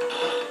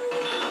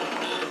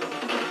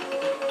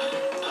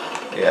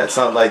 Yeah, it's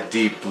not like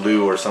Deep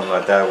Blue or something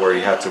like that where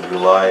you have to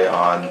rely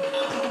on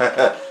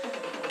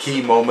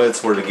key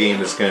moments where the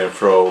game is going to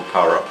throw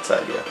power-ups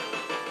at you.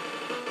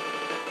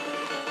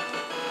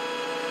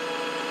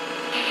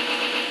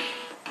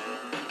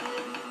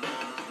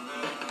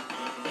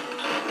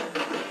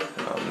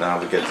 Oh, now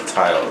we get the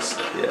tiles.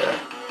 Yeah,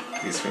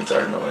 these things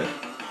are annoying.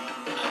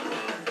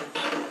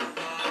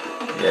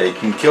 Yeah, you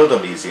can kill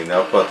them easy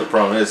enough, but the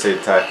problem is they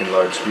attack in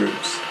large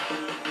groups.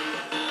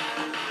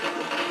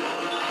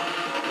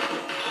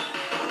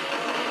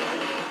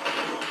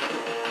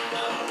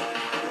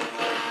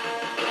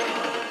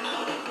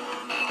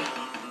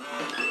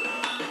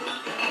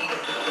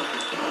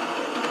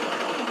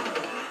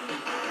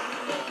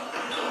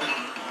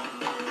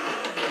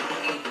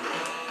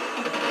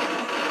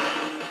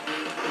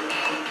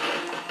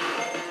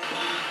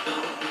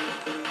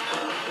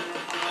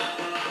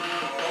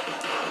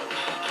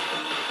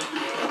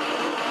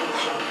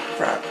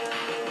 Crap.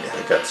 Yeah, I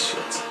got the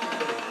shit.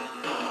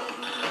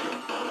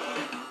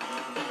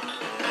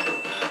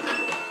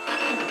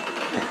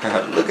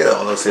 Look at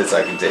all those hits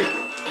I can take.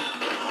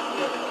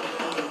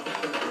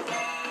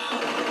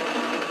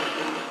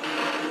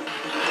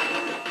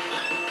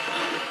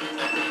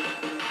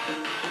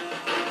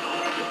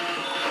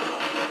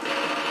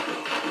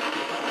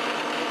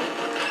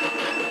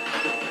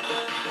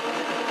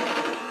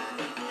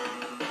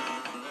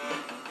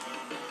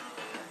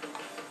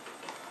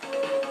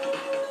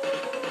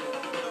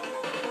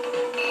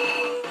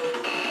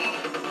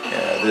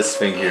 Yeah, this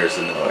thing here is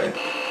annoying.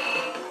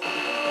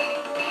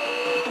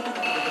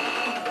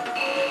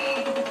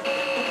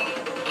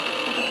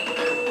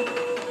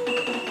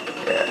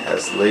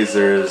 Has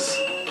lasers,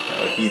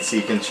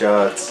 heat-seeking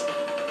shots,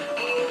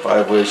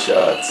 5-way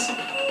shots.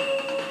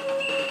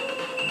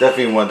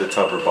 Definitely one of the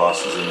tougher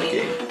bosses in the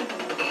game.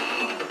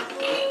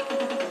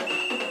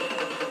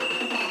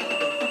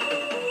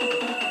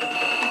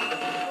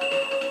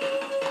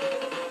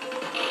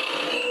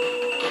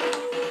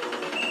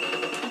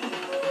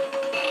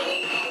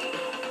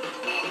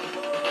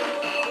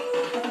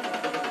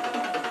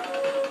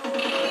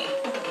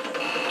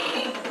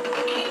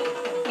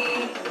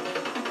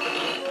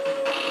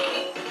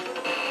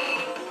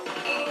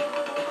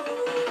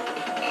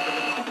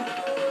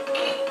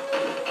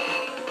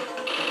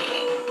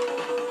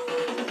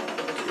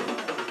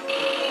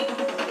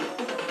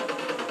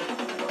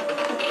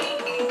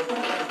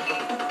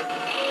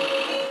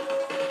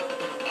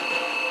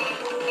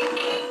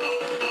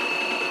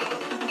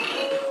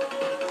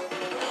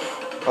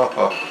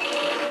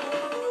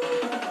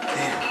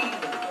 Damn.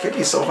 It can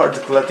be so hard to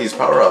collect these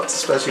power-ups,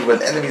 especially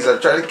when enemies are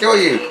trying to kill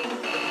you.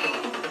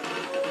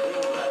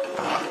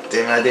 Oh,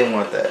 damn, I didn't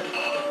want that.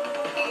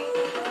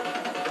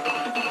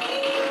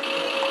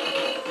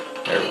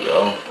 There we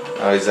go.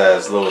 Now he's at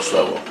his lowest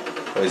level.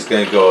 But he's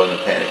gonna go in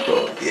a panic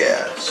mode.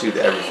 Yeah, shoot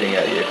everything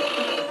at you.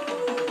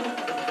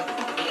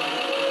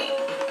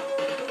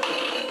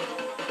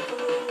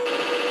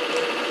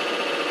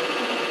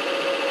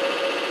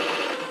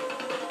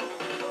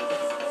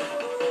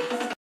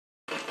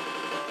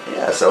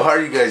 Yeah, so how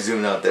are you guys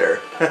doing out there?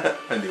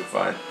 I'm doing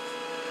fine.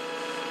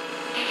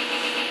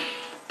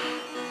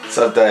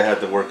 Except that I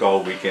had to work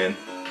all weekend.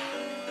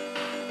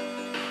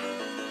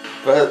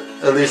 But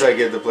at least I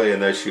get to play a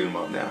nice shoot 'em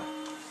up now.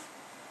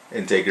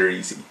 And take her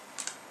easy.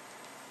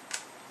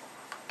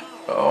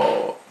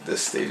 Oh,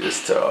 this stage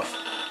is tough.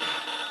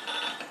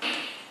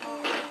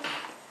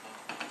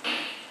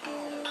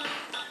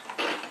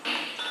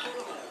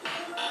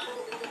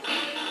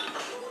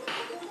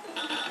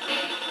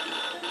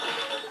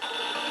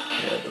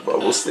 Yeah, the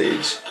bubble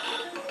stage.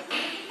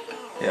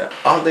 Yeah,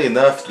 oddly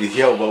enough, the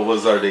yellow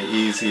bubbles are the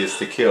easiest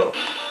to kill.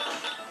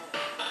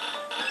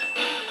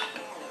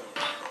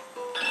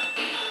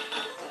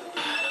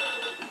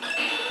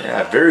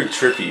 Yeah, very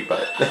trippy,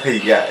 but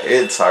yeah,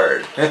 it's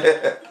hard.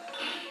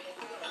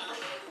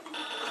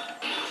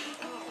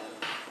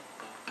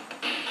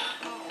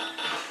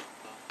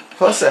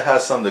 Plus, it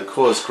has some of the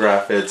coolest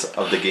graphics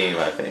of the game,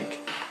 I think.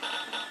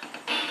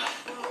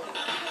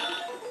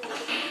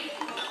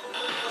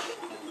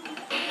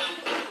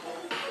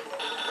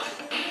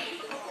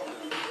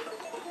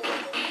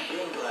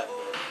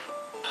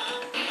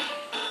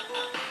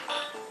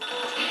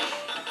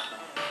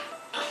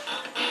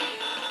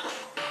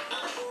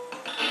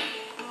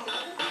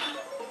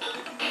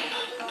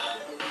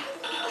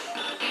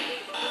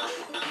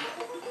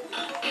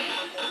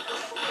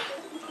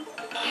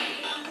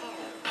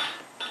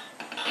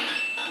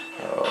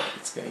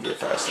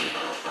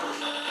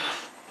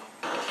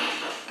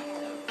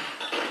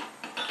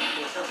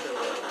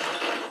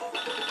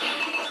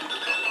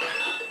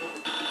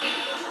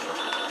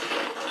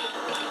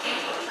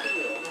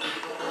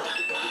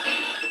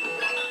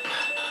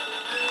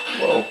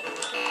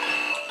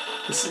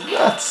 This is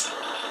nuts.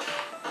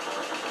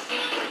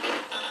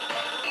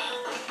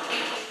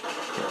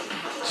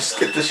 Just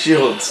get the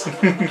shields.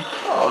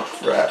 Oh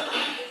crap.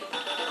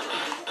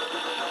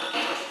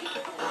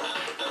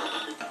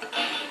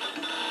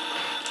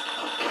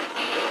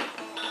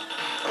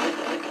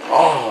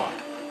 Oh.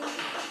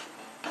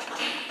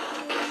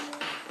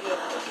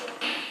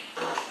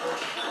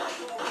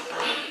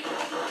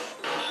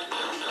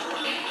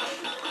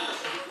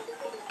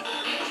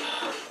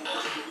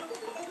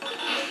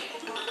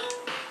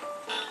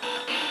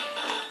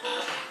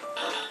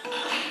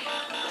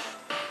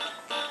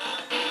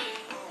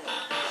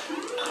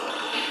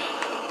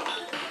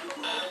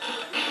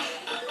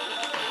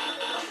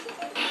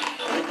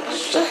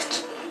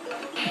 Shit.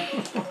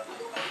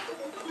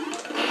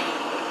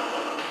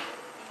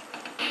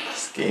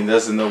 This game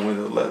doesn't know when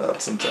to let up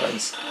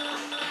sometimes.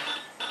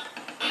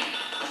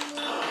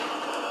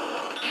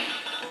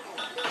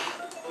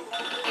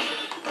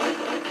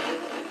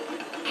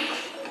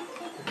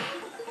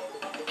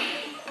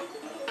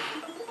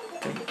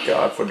 Thank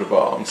God for the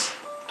bombs.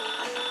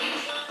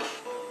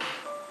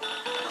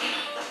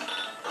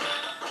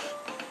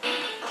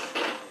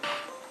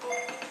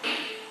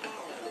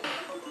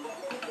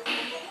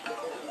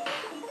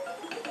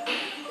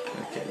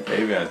 Okay,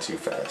 maybe I'm too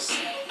fast.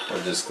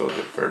 I'll just go to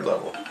the third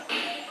level.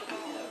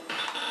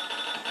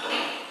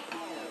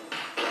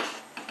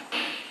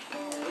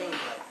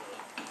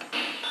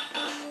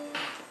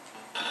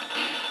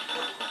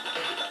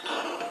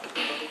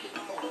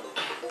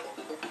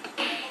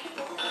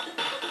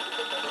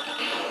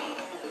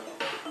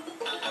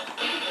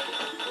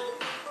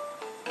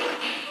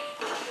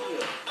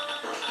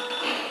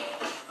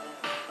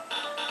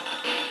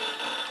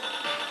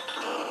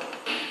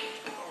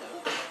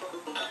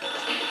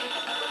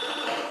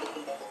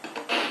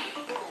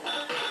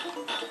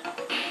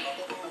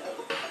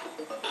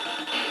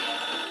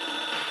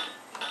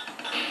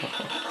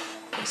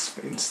 This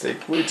thing's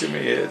take way too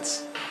many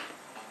hits.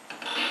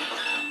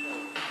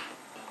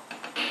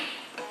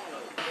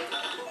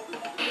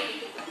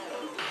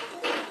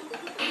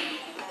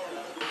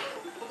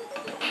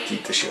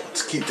 Keep the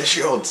shields, keep the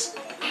shields.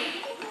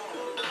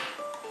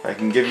 If I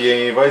can give you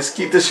any advice,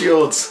 keep the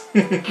shields.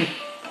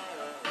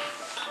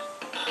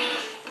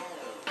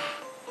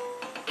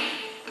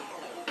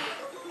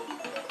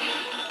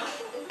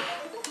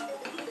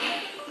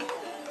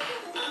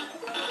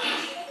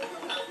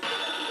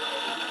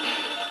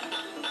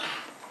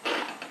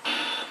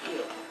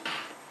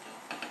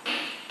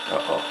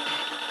 Uh-oh.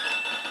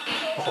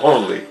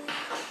 Holy.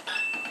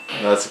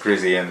 That's a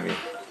crazy enemy.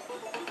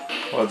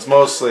 Well, it's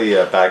mostly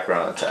a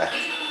background attack.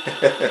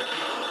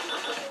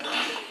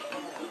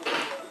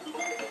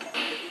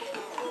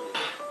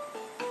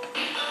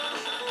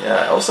 Yeah,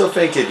 I also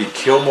think if you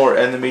kill more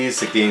enemies,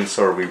 the game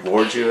sort of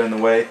rewards you in a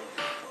way.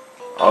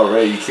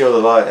 Alright, you killed a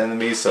lot of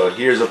enemies, so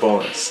here's a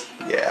bonus.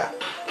 Yeah.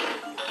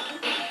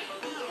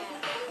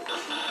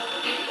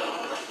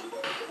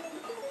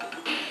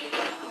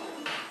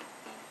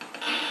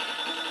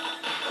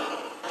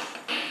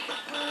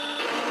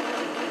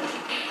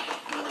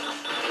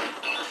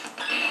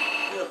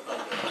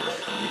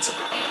 Some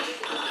power.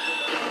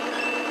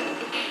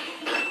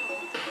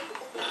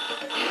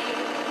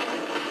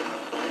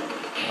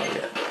 Oh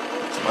yeah,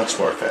 it's much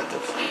more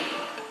effective.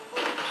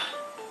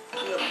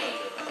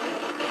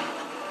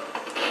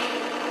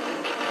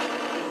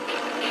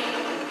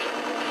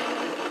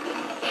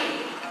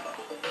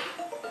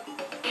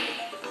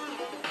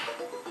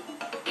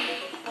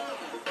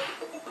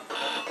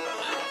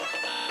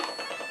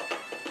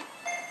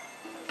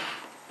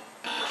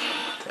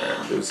 There,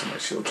 I'm losing my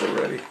shields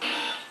already.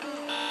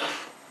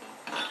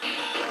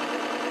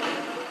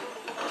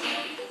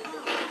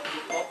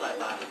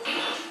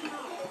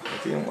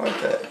 I didn't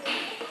want that.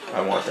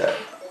 I want that.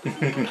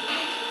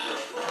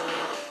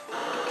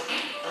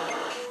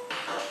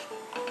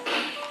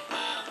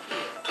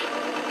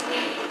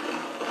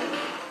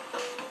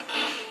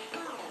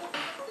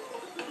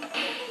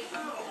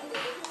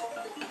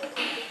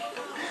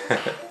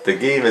 The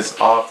game is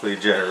awfully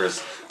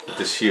generous with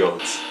the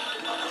shields,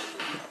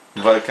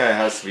 but it kind of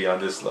has to be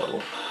on this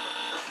level.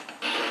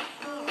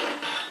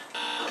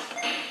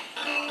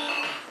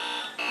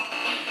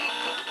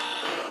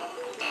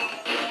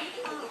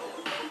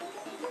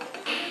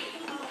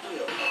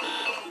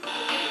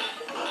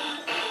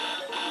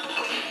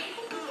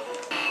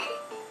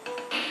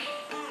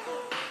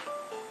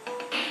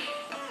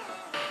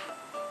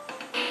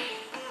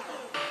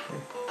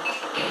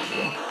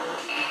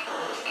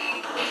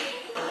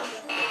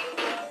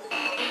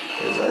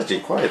 It was actually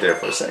quiet there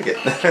for a second.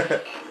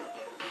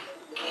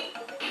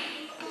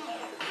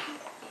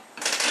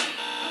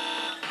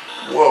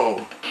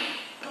 Whoa!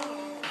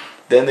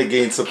 Then the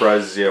game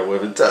surprises you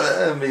with a ton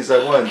of enemies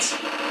at once.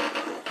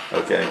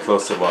 Okay,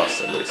 close to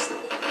boss at least.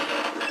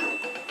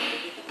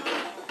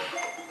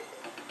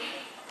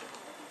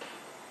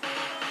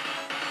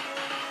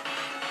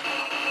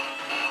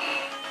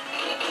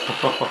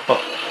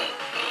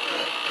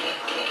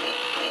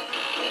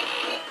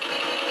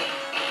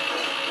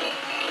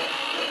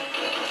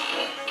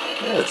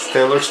 Yeah, it's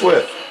Taylor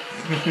Swift.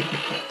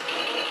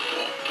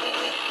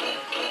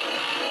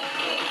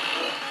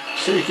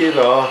 Shake it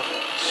off.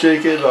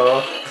 Shake it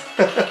off.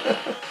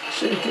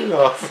 Shake it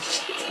off.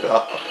 Shake it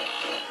off.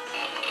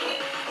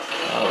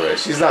 Alright,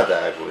 she's not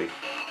that ugly.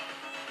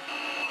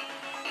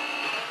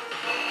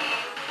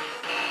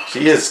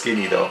 She is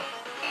skinny though.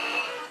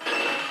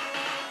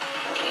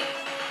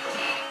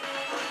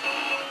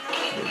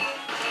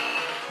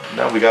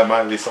 Now we got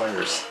Miley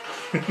Cyrus.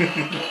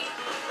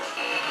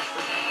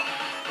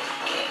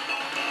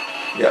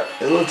 Yeah,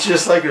 it looks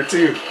just like her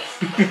too.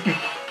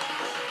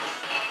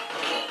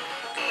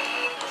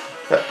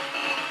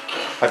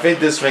 I think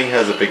this thing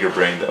has a bigger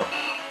brain though.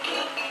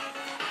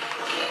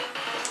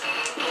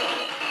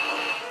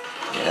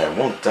 Yeah, it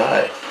won't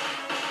die.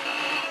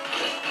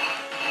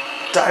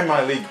 Die,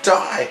 Miley,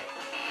 die!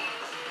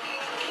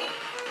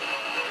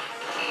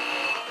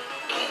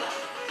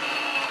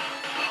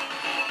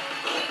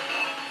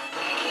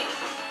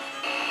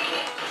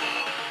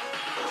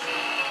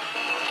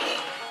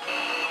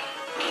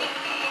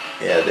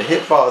 Yeah, the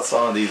hitbox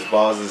on these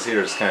bosses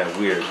here is kind of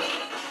weird.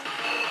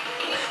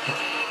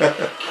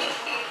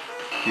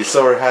 You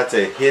sort of have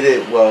to hit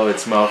it while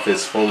its mouth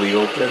is fully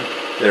open.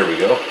 There we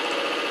go.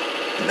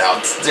 And now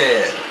it's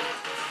dead.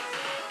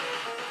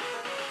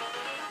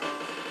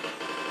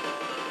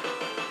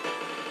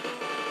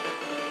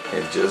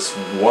 And just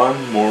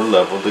one more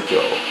level to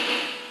go.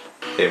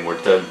 And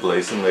we're done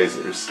blazing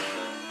lasers.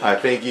 I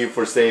thank you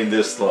for staying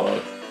this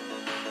long.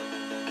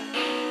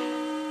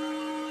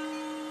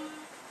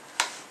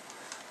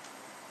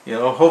 You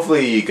know,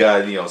 hopefully you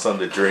got, you know,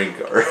 something to drink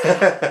or,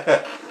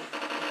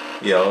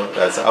 you know,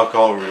 that's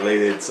alcohol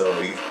related, so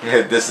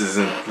this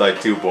isn't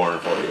like too boring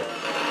for you.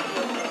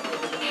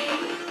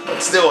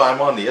 But still,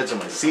 I'm on the edge of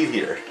my seat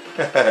here.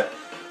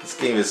 This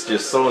game is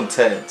just so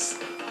intense.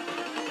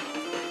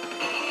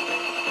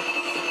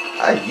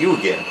 Ah, you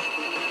again.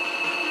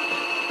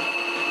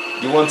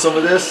 You want some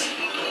of this?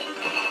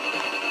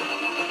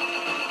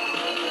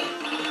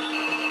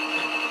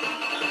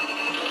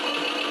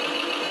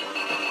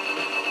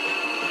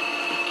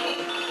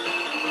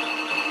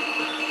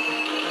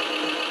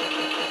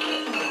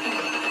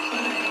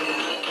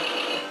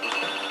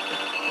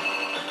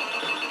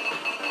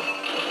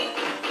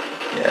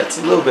 Yeah, it's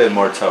a little bit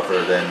more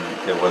tougher than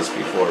it was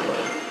before, but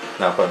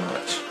not by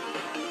much.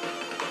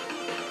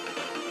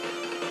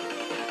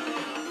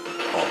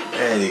 Oh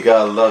man, you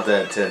gotta love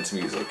that intense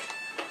music.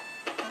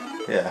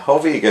 Yeah,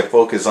 hopefully you can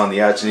focus on the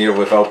action here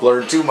without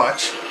blurring too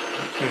much.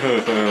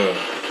 Stupid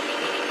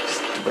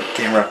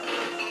camera.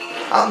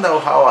 I don't know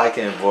how I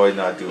can avoid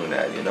not doing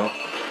that, you know?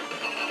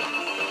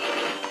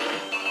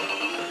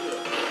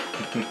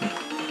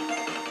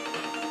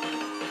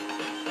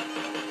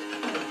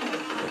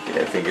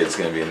 I think it's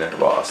gonna be another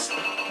boss.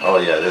 Oh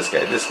yeah, this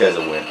guy's a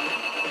win.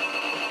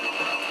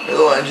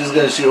 Oh, I'm just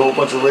gonna shoot a whole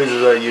bunch of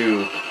lasers at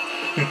you.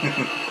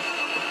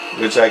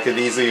 Which I could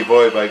easily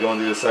avoid by going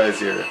to the sides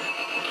here.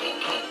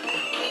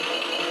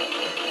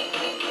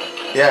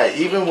 Yeah,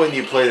 even when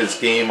you play this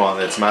game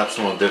on its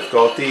maximum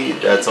difficulty,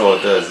 that's all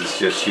it does, is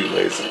just shoot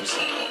lasers.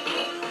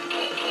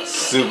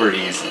 Super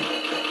easy.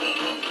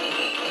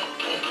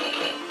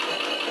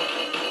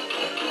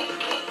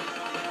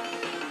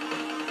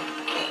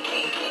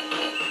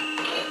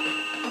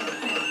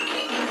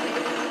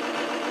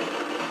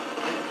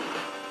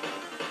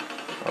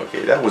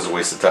 Okay, that was a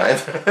waste of time.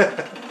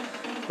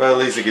 But at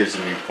least it gives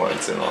you new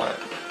points and all that.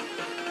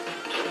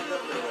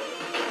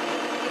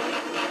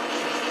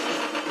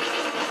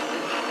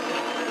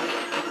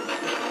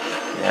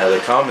 Yeah, the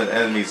common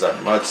enemies are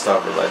much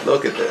tougher. Like,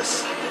 look at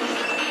this.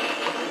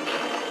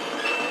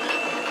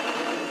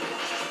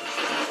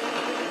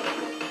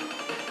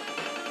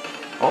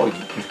 Oh,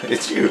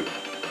 it's you.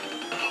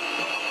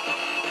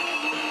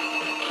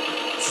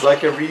 It's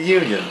like a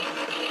reunion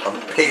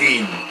of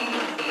pain.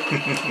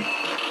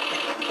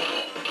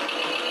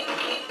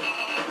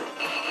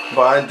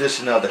 But I'm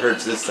dishing out the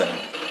hurts this time.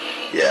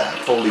 Yeah,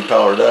 fully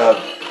powered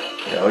up.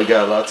 You know, we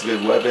got lots of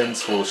good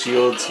weapons, full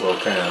shields. Well,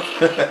 kind of.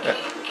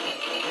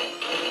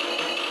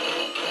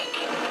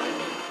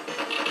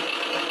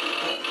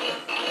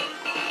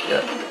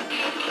 Yeah.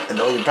 I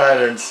know your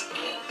patterns.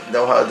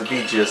 Know how to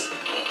beat you.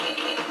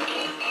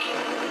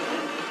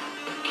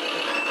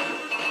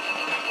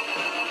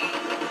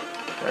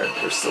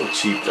 They're so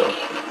cheap though.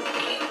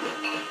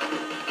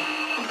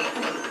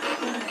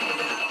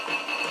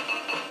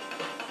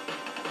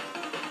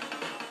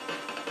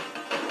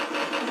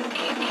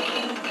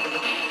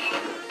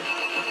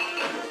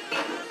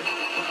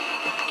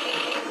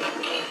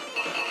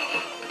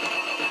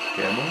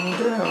 Come on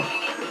down.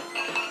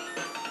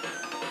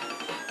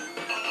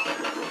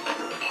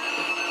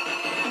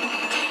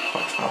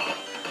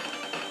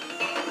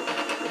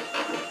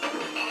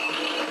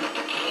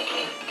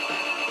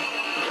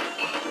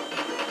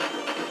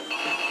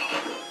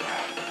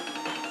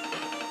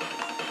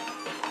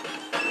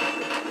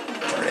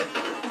 Darn it.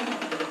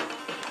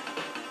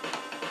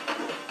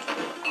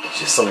 It's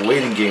just a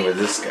waiting game with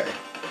this guy.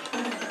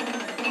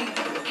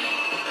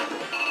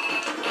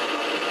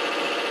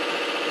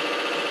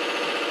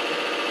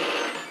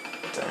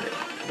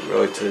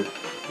 Really did,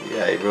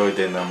 yeah, he really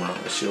did number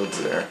on the shields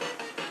there.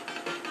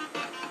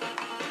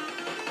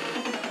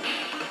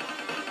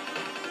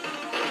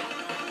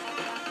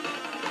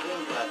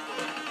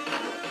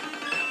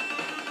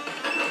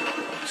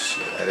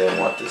 I didn't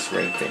want this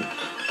ring thing.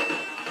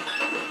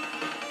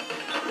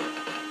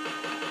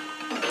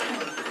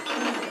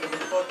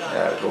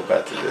 Yeah, go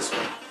back to this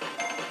one.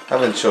 I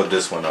haven't showed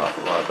this one off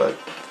a lot, but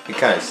it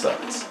kind of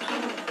sucks.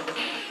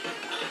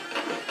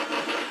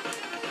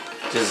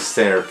 Just a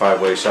standard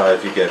 5-way shot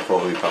if you get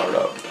fully powered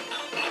up.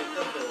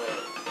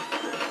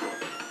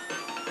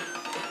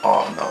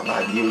 Oh no,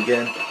 not you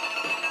again.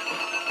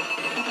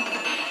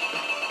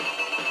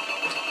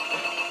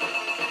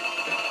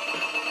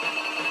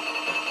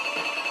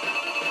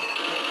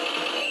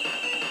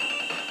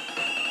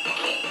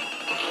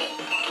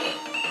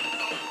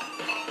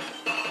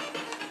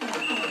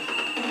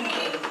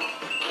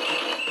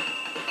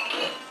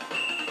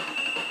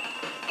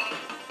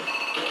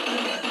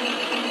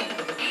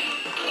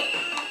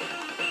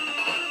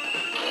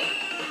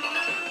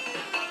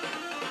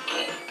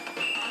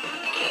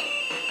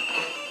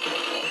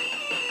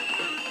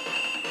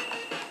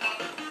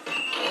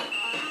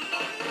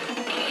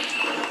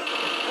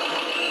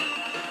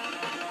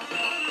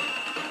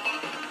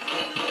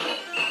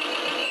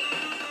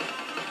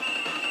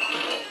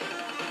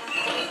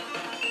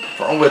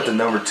 The problem with the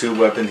number 2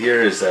 weapon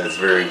here is that it's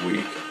very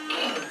weak.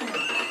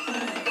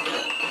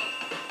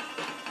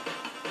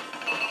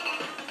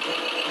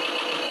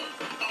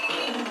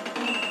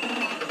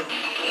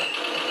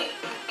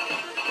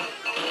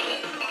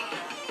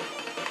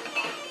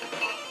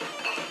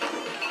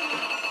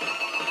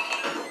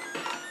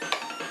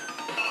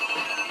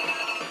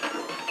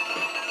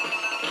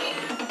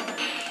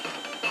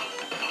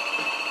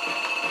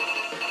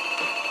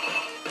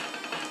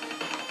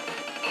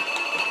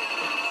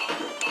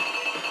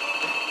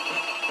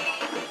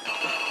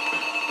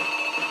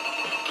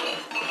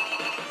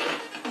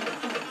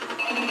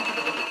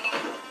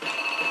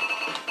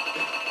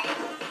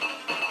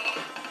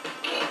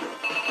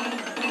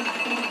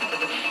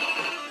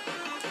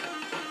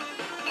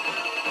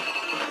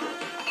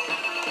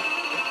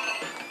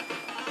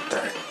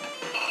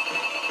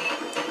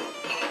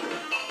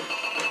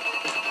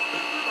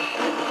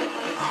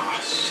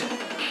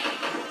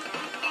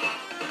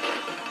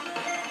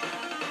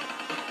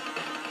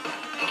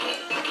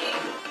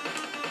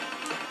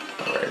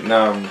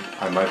 Now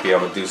I might be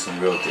able to do some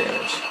real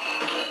damage.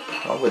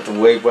 With the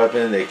wave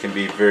weapon, it can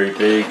be very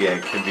big and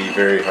it can be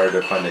very hard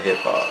to find the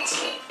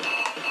hitbox.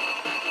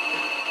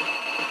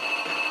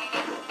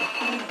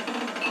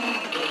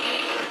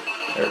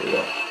 There we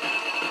go.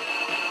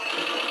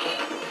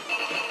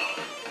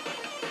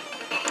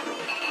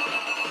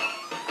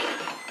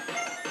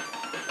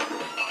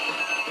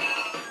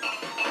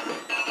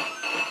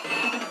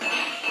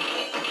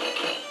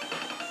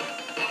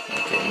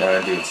 Okay, now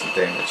I'm doing some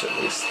damage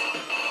at least.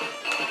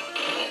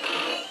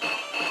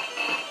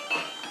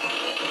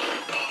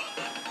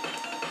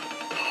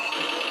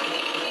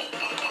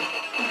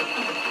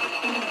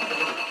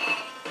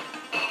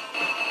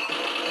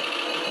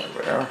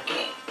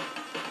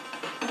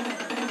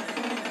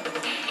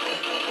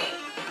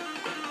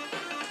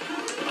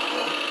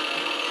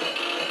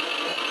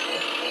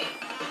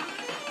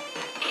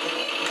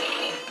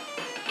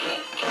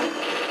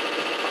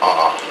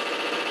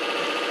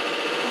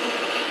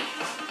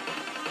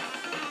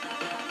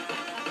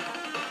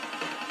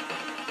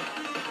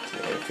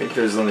 I think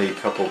there's only a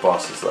couple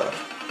bosses left.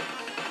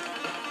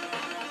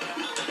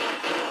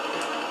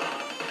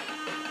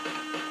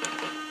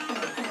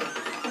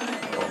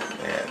 Oh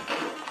man.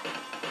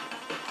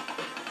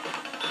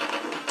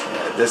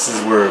 Yeah, this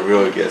is where it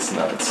really gets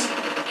nuts.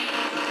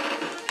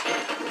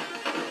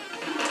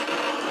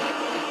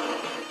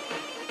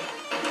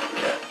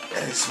 Yeah,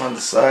 enemies from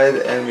the side,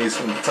 enemies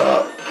from the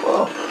top.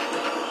 Whoa.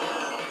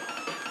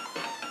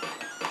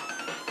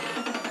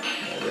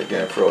 Yeah, they're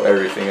gonna throw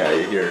everything at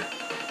you here.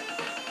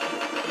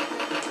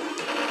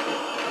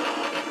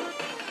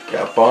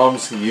 Got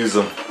bombs, use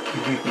them.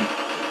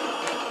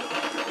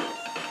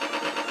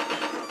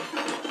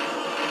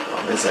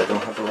 Problem is I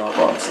don't have a lot of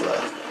bombs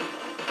left.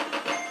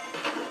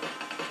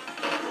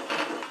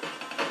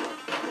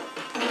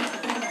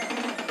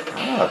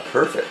 Ah,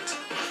 perfect.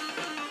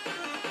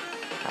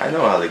 I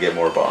know how to get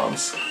more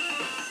bombs.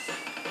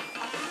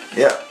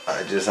 Yeah,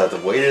 I just have to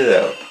wait it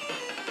out.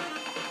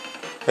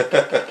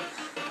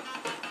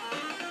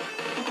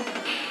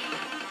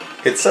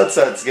 It sucks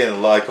that it's getting a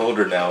lot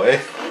colder now, eh?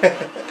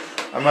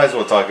 I might as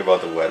well talk about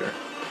the weather.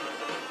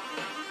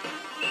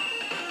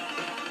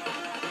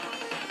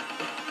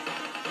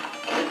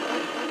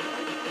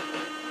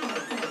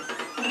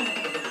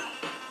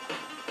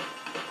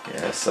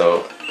 Yeah,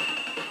 so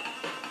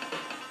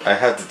I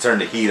have to turn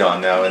the heat on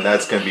now, and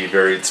that's going to be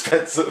very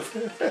expensive.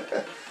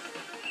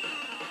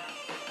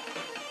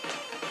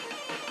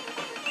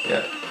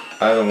 Yeah,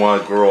 I don't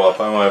want to grow up.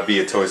 I want to be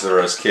a Toys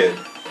R Us kid.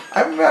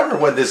 I remember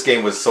when this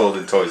game was sold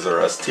in Toys R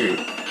Us too.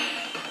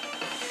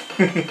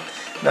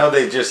 Now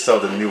they just sell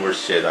the newer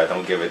shit I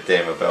don't give a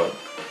damn about.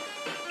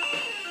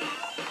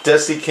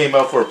 Destiny came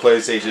out for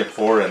PlayStation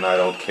 4 and I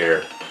don't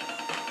care.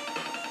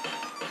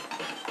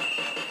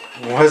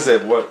 Was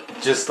it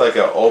just like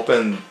an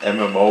open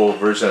MMO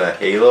version of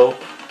Halo?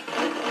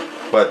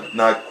 But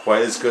not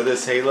quite as good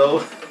as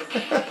Halo?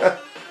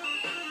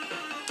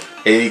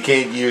 And you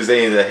can't use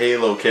any of the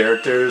Halo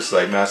characters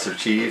like Master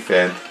Chief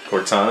and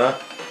Cortana.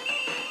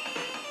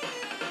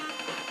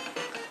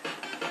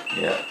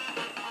 Yeah.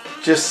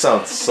 Just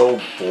sounds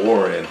so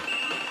boring.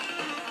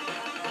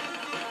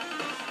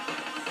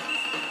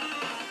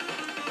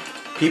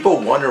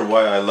 People wonder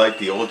why I like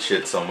the old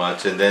shit so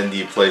much, and then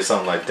you play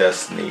something like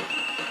Destiny.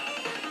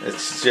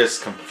 It's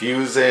just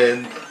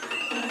confusing,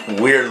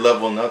 weird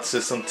leveling up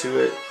system to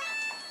it.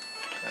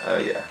 Oh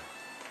yeah.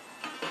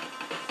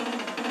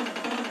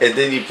 And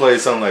then you play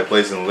something like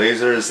Blazing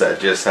Lasers that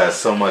just has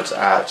so much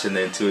action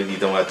into it. You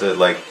don't have to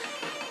like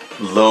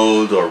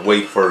load or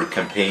wait for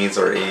campaigns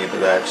or any of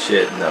that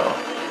shit. No.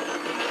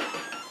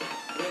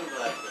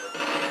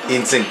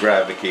 Instant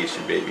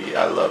gratification, baby.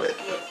 I love it.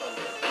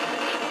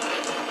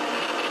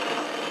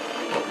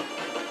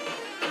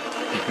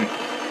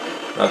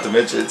 Not to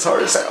mention it's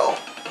hard as hell.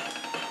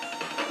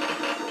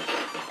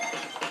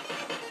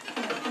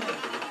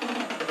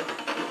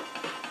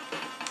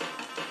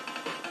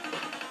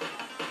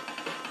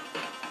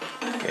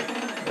 Okay,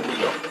 there we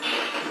go.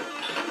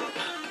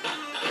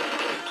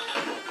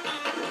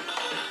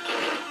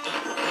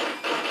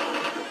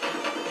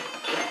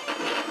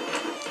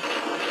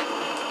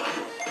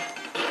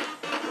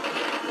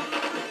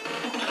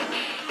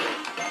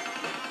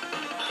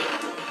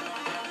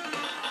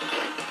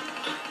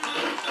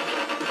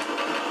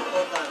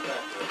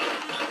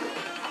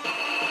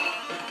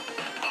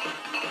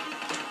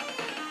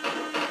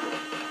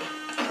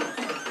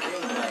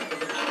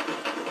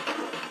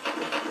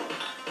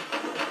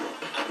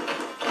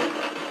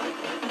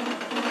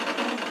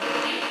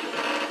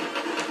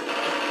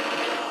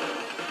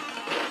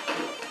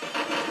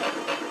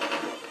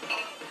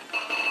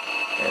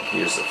 And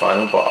here's the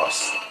final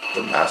boss,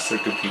 the Master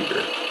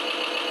Computer.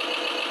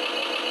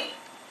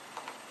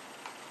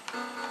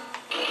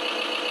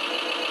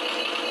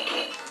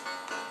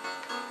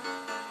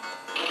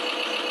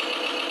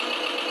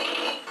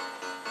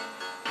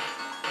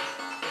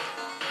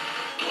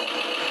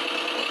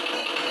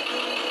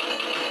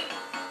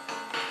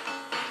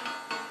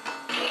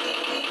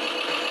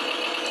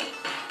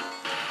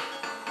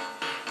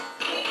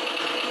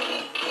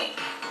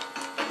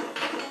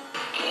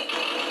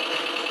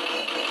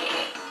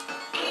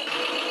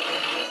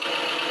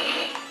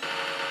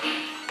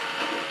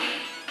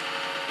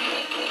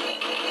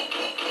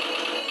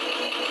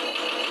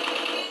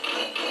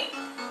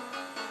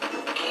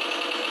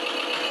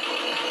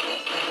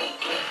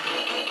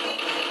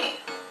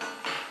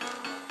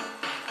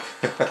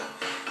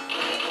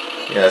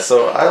 Yeah,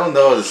 so I don't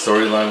know the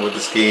storyline with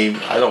this game.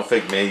 I don't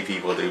think many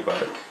people do,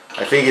 but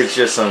I think it's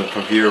just some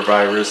computer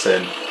virus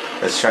and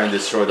that's trying to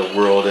destroy the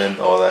world and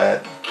all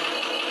that.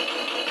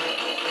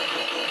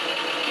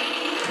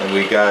 And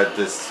we got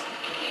this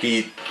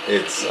beat,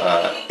 it's 8,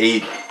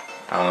 I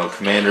don't know,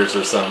 commanders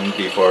or something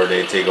before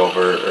they take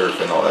over Earth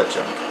and all that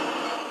junk.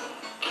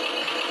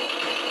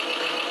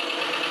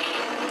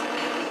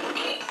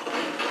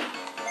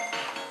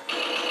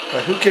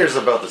 But who cares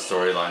about the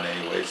storyline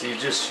anyways? You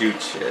just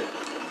shoot shit.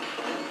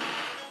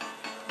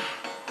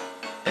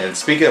 And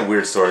speaking of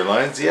weird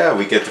storylines, yeah,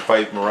 we get to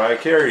fight Mariah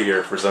Carey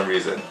here for some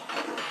reason.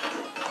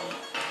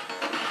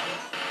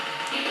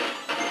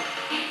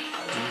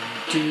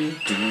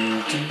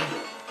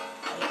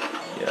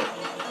 Yeah.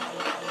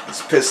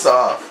 He's pissed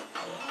off.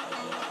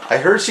 I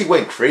heard she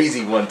went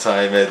crazy one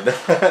time and,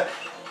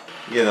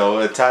 you know,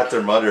 attacked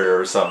her mother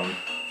or something.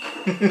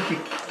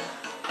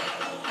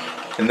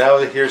 And now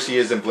here she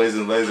is in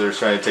Blazing Lasers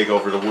trying to take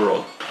over the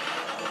world.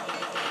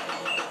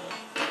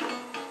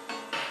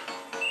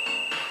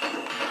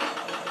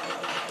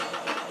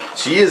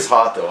 She is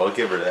hot though, I'll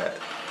give her that.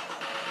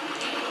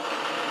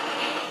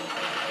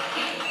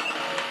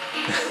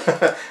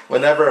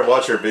 Whenever I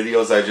watch her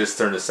videos, I just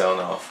turn the sound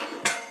off.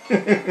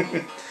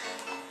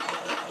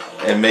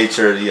 And make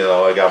sure, you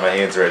know, I got my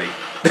hands ready.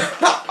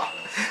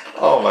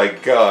 Oh my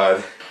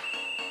god.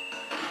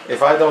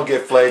 If I don't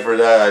get flagged for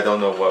that, I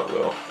don't know what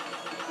will.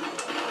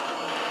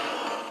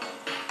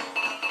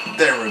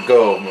 There we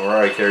go,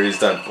 Mariah Carey's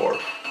done for.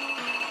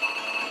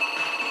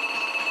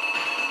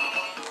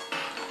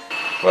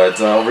 But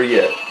it's not over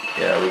yet.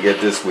 Yeah, we get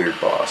this weird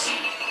boss.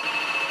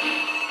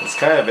 It's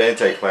kind of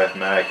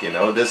anticlimactic, you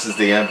know. This is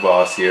the end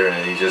boss here,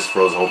 and he just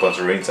throws a whole bunch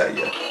of rings at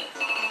you.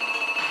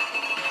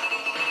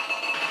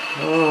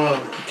 Oh,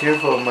 be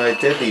careful of my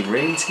deadly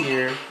rings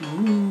here.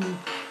 Ooh.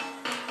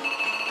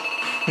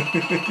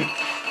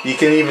 You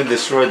can even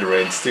destroy the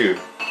rings too.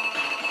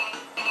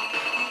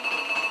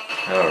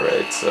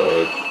 Alright,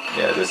 so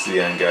yeah, this is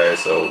the end, guys,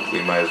 so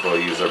we might as well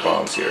use our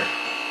bombs here.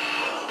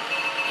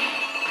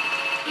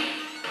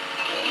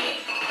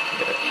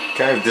 Yeah,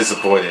 kind of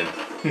disappointed.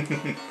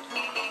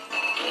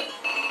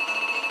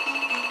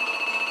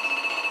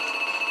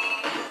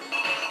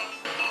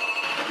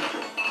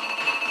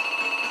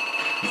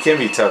 You can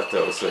be tough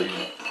though, so you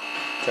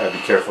gotta be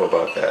careful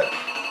about that.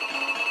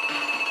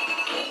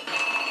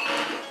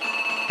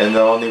 And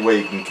the only way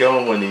you can kill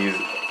him when he's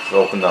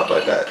opened up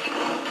like that.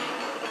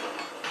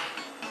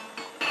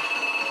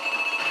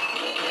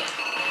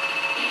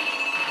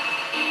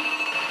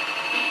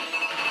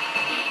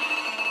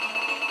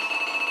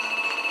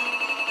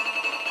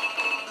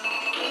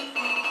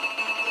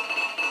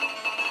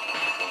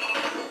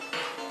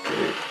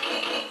 Wait.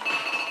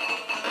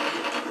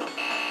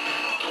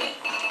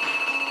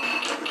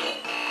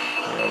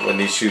 Yeah, when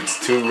he shoots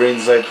 2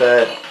 rings like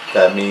that,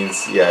 that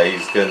means, yeah,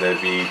 he's gonna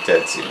be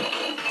dead soon.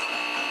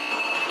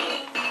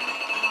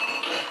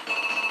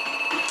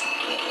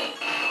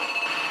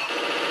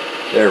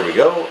 There we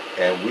go,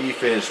 and we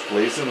finished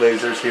blazing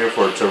lasers here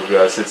for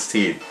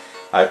Turbografx-16.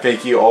 I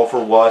thank you all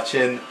for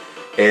watching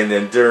and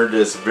enduring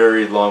this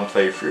very long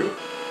playthrough.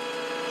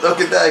 Look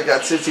at that, I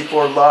got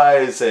 64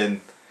 lives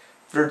and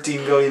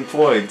 13 million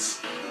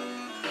points.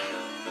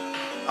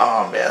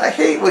 Oh man, I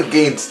hate when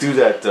games do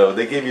that though.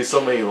 They give you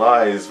so many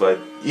lives, but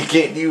you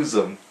can't use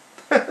them.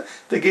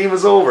 The game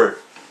is over.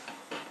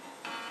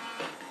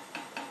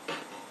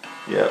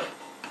 Yeah.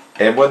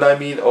 And when I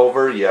mean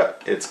over, yeah,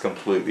 it's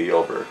completely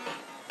over.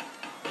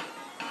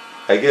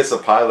 I guess a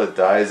pilot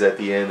dies at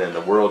the end and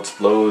the world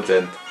explodes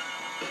and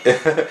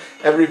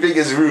everything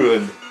is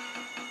ruined.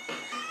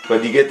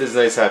 But you get this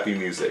nice happy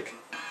music.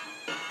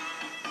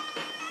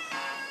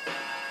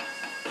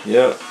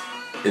 Yeah.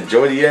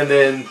 Enjoy the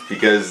ending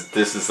because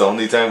this is the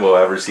only time we'll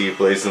ever see a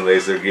Blazing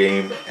Laser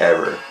game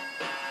ever.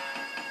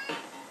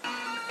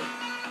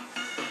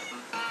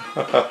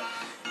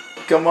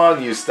 Come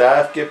on, you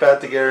staff, get back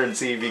together and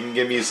see if you can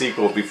give me a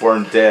sequel before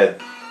I'm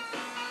dead.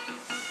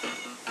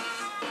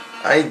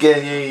 I ain't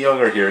getting any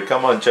younger here.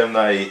 Come on,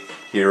 Gemini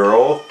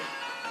Hero.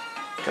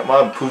 Come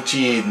on,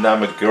 Pucci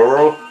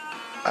Namaguro.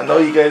 I know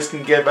you guys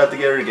can get back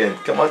together again.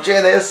 Come on,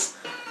 Janice.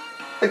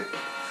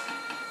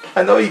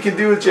 I know you can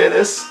do it,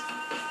 Janice.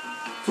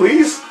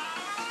 Please?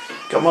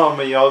 Come on,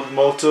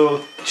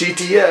 Miyamoto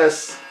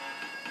GTS.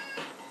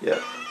 Yeah.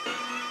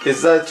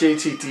 Is that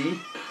JTT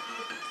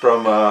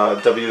from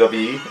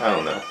WWE? I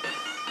don't know.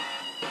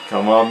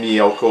 Come on,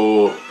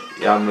 Miyoko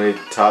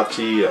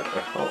Yamatachi.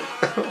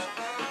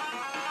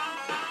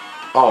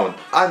 Oh,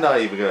 I'm not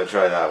even gonna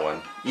try that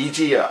one.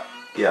 Ichi,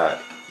 yeah,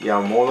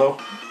 Yamamoto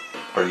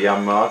or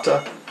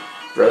Yamata,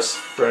 best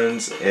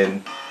friends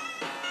in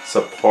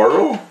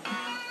Sapporo.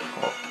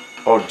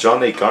 Oh,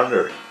 John A.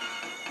 Garner.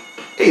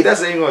 Hey,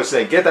 that's the English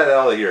thing. Get that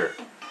out of here.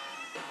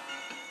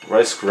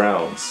 Rice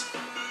grounds.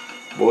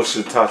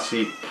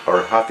 Moshitachi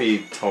or Happy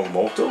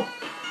Tomoto,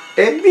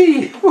 and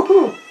me.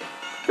 Woohoo!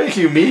 Thank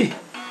you, me.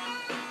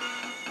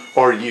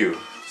 Or you.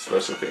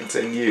 Special thanks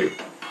and you.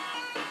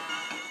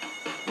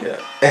 Yeah,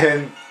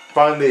 and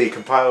finally,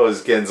 Compile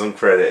is getting some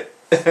credit.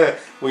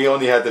 We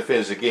only had to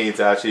finish the game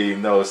to actually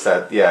notice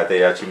that, yeah,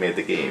 they actually made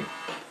the game.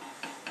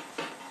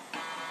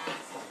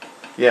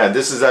 Yeah,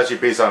 this is actually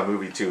based on a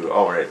movie too.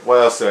 Alright,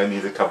 what else do I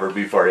need to cover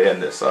before I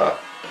end this? I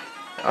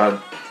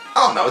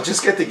don't know,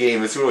 just get the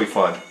game, it's really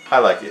fun. I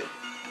like it.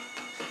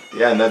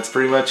 Yeah, and that's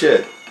pretty much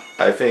it.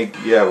 I think,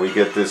 yeah, we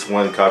get this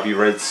one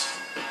copyright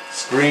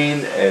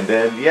screen, and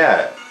then,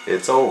 yeah,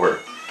 it's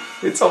over.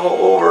 It's all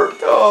over.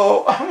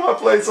 Oh, I want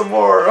to play some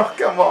more. Oh,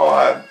 come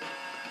on.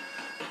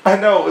 I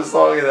know it was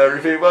long and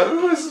everything, but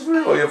it was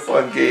really a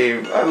fun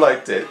game. I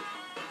liked it.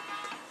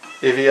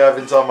 If you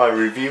haven't saw my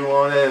review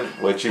on it,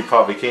 which you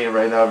probably can't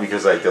right now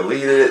because I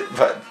deleted it,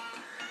 but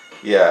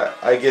yeah,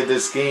 I give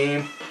this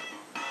game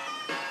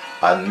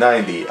a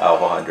 90 out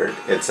of 100.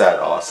 It's that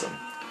awesome.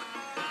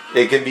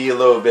 It can be a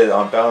little bit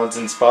unbalanced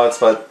in spots,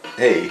 but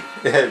hey,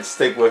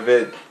 stick with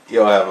it.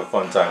 You'll have a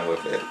fun time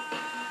with it.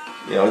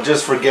 You know,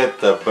 just forget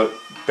the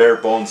bare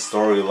bones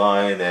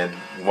storyline and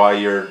why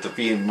you're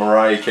defeating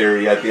Mariah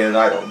Carey at the end.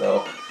 I don't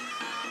know.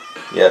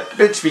 Yeah,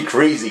 bitch be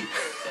crazy.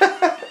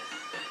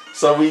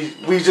 So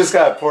we just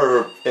gotta put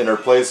her in her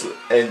place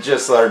and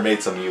just let her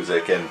make some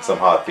music and some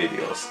hot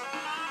videos.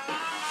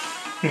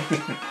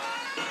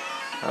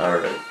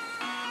 Alright.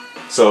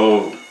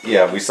 So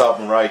yeah, we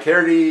stopped Mariah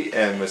Carey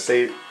and we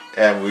saved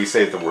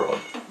the world.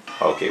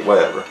 Okay,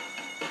 whatever.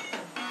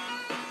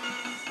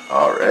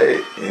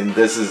 Alright, and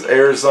this is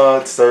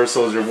Arizon Star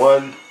Soldier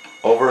 1,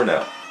 over and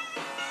out.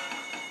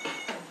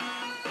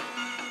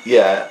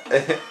 Yeah,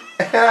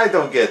 I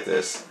don't get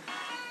this.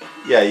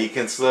 Yeah, you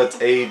can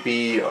select A,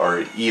 B,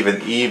 or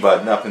even E,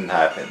 but nothing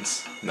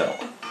happens. No.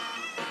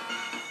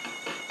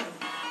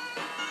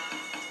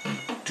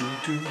 Do,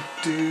 do,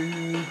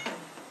 do.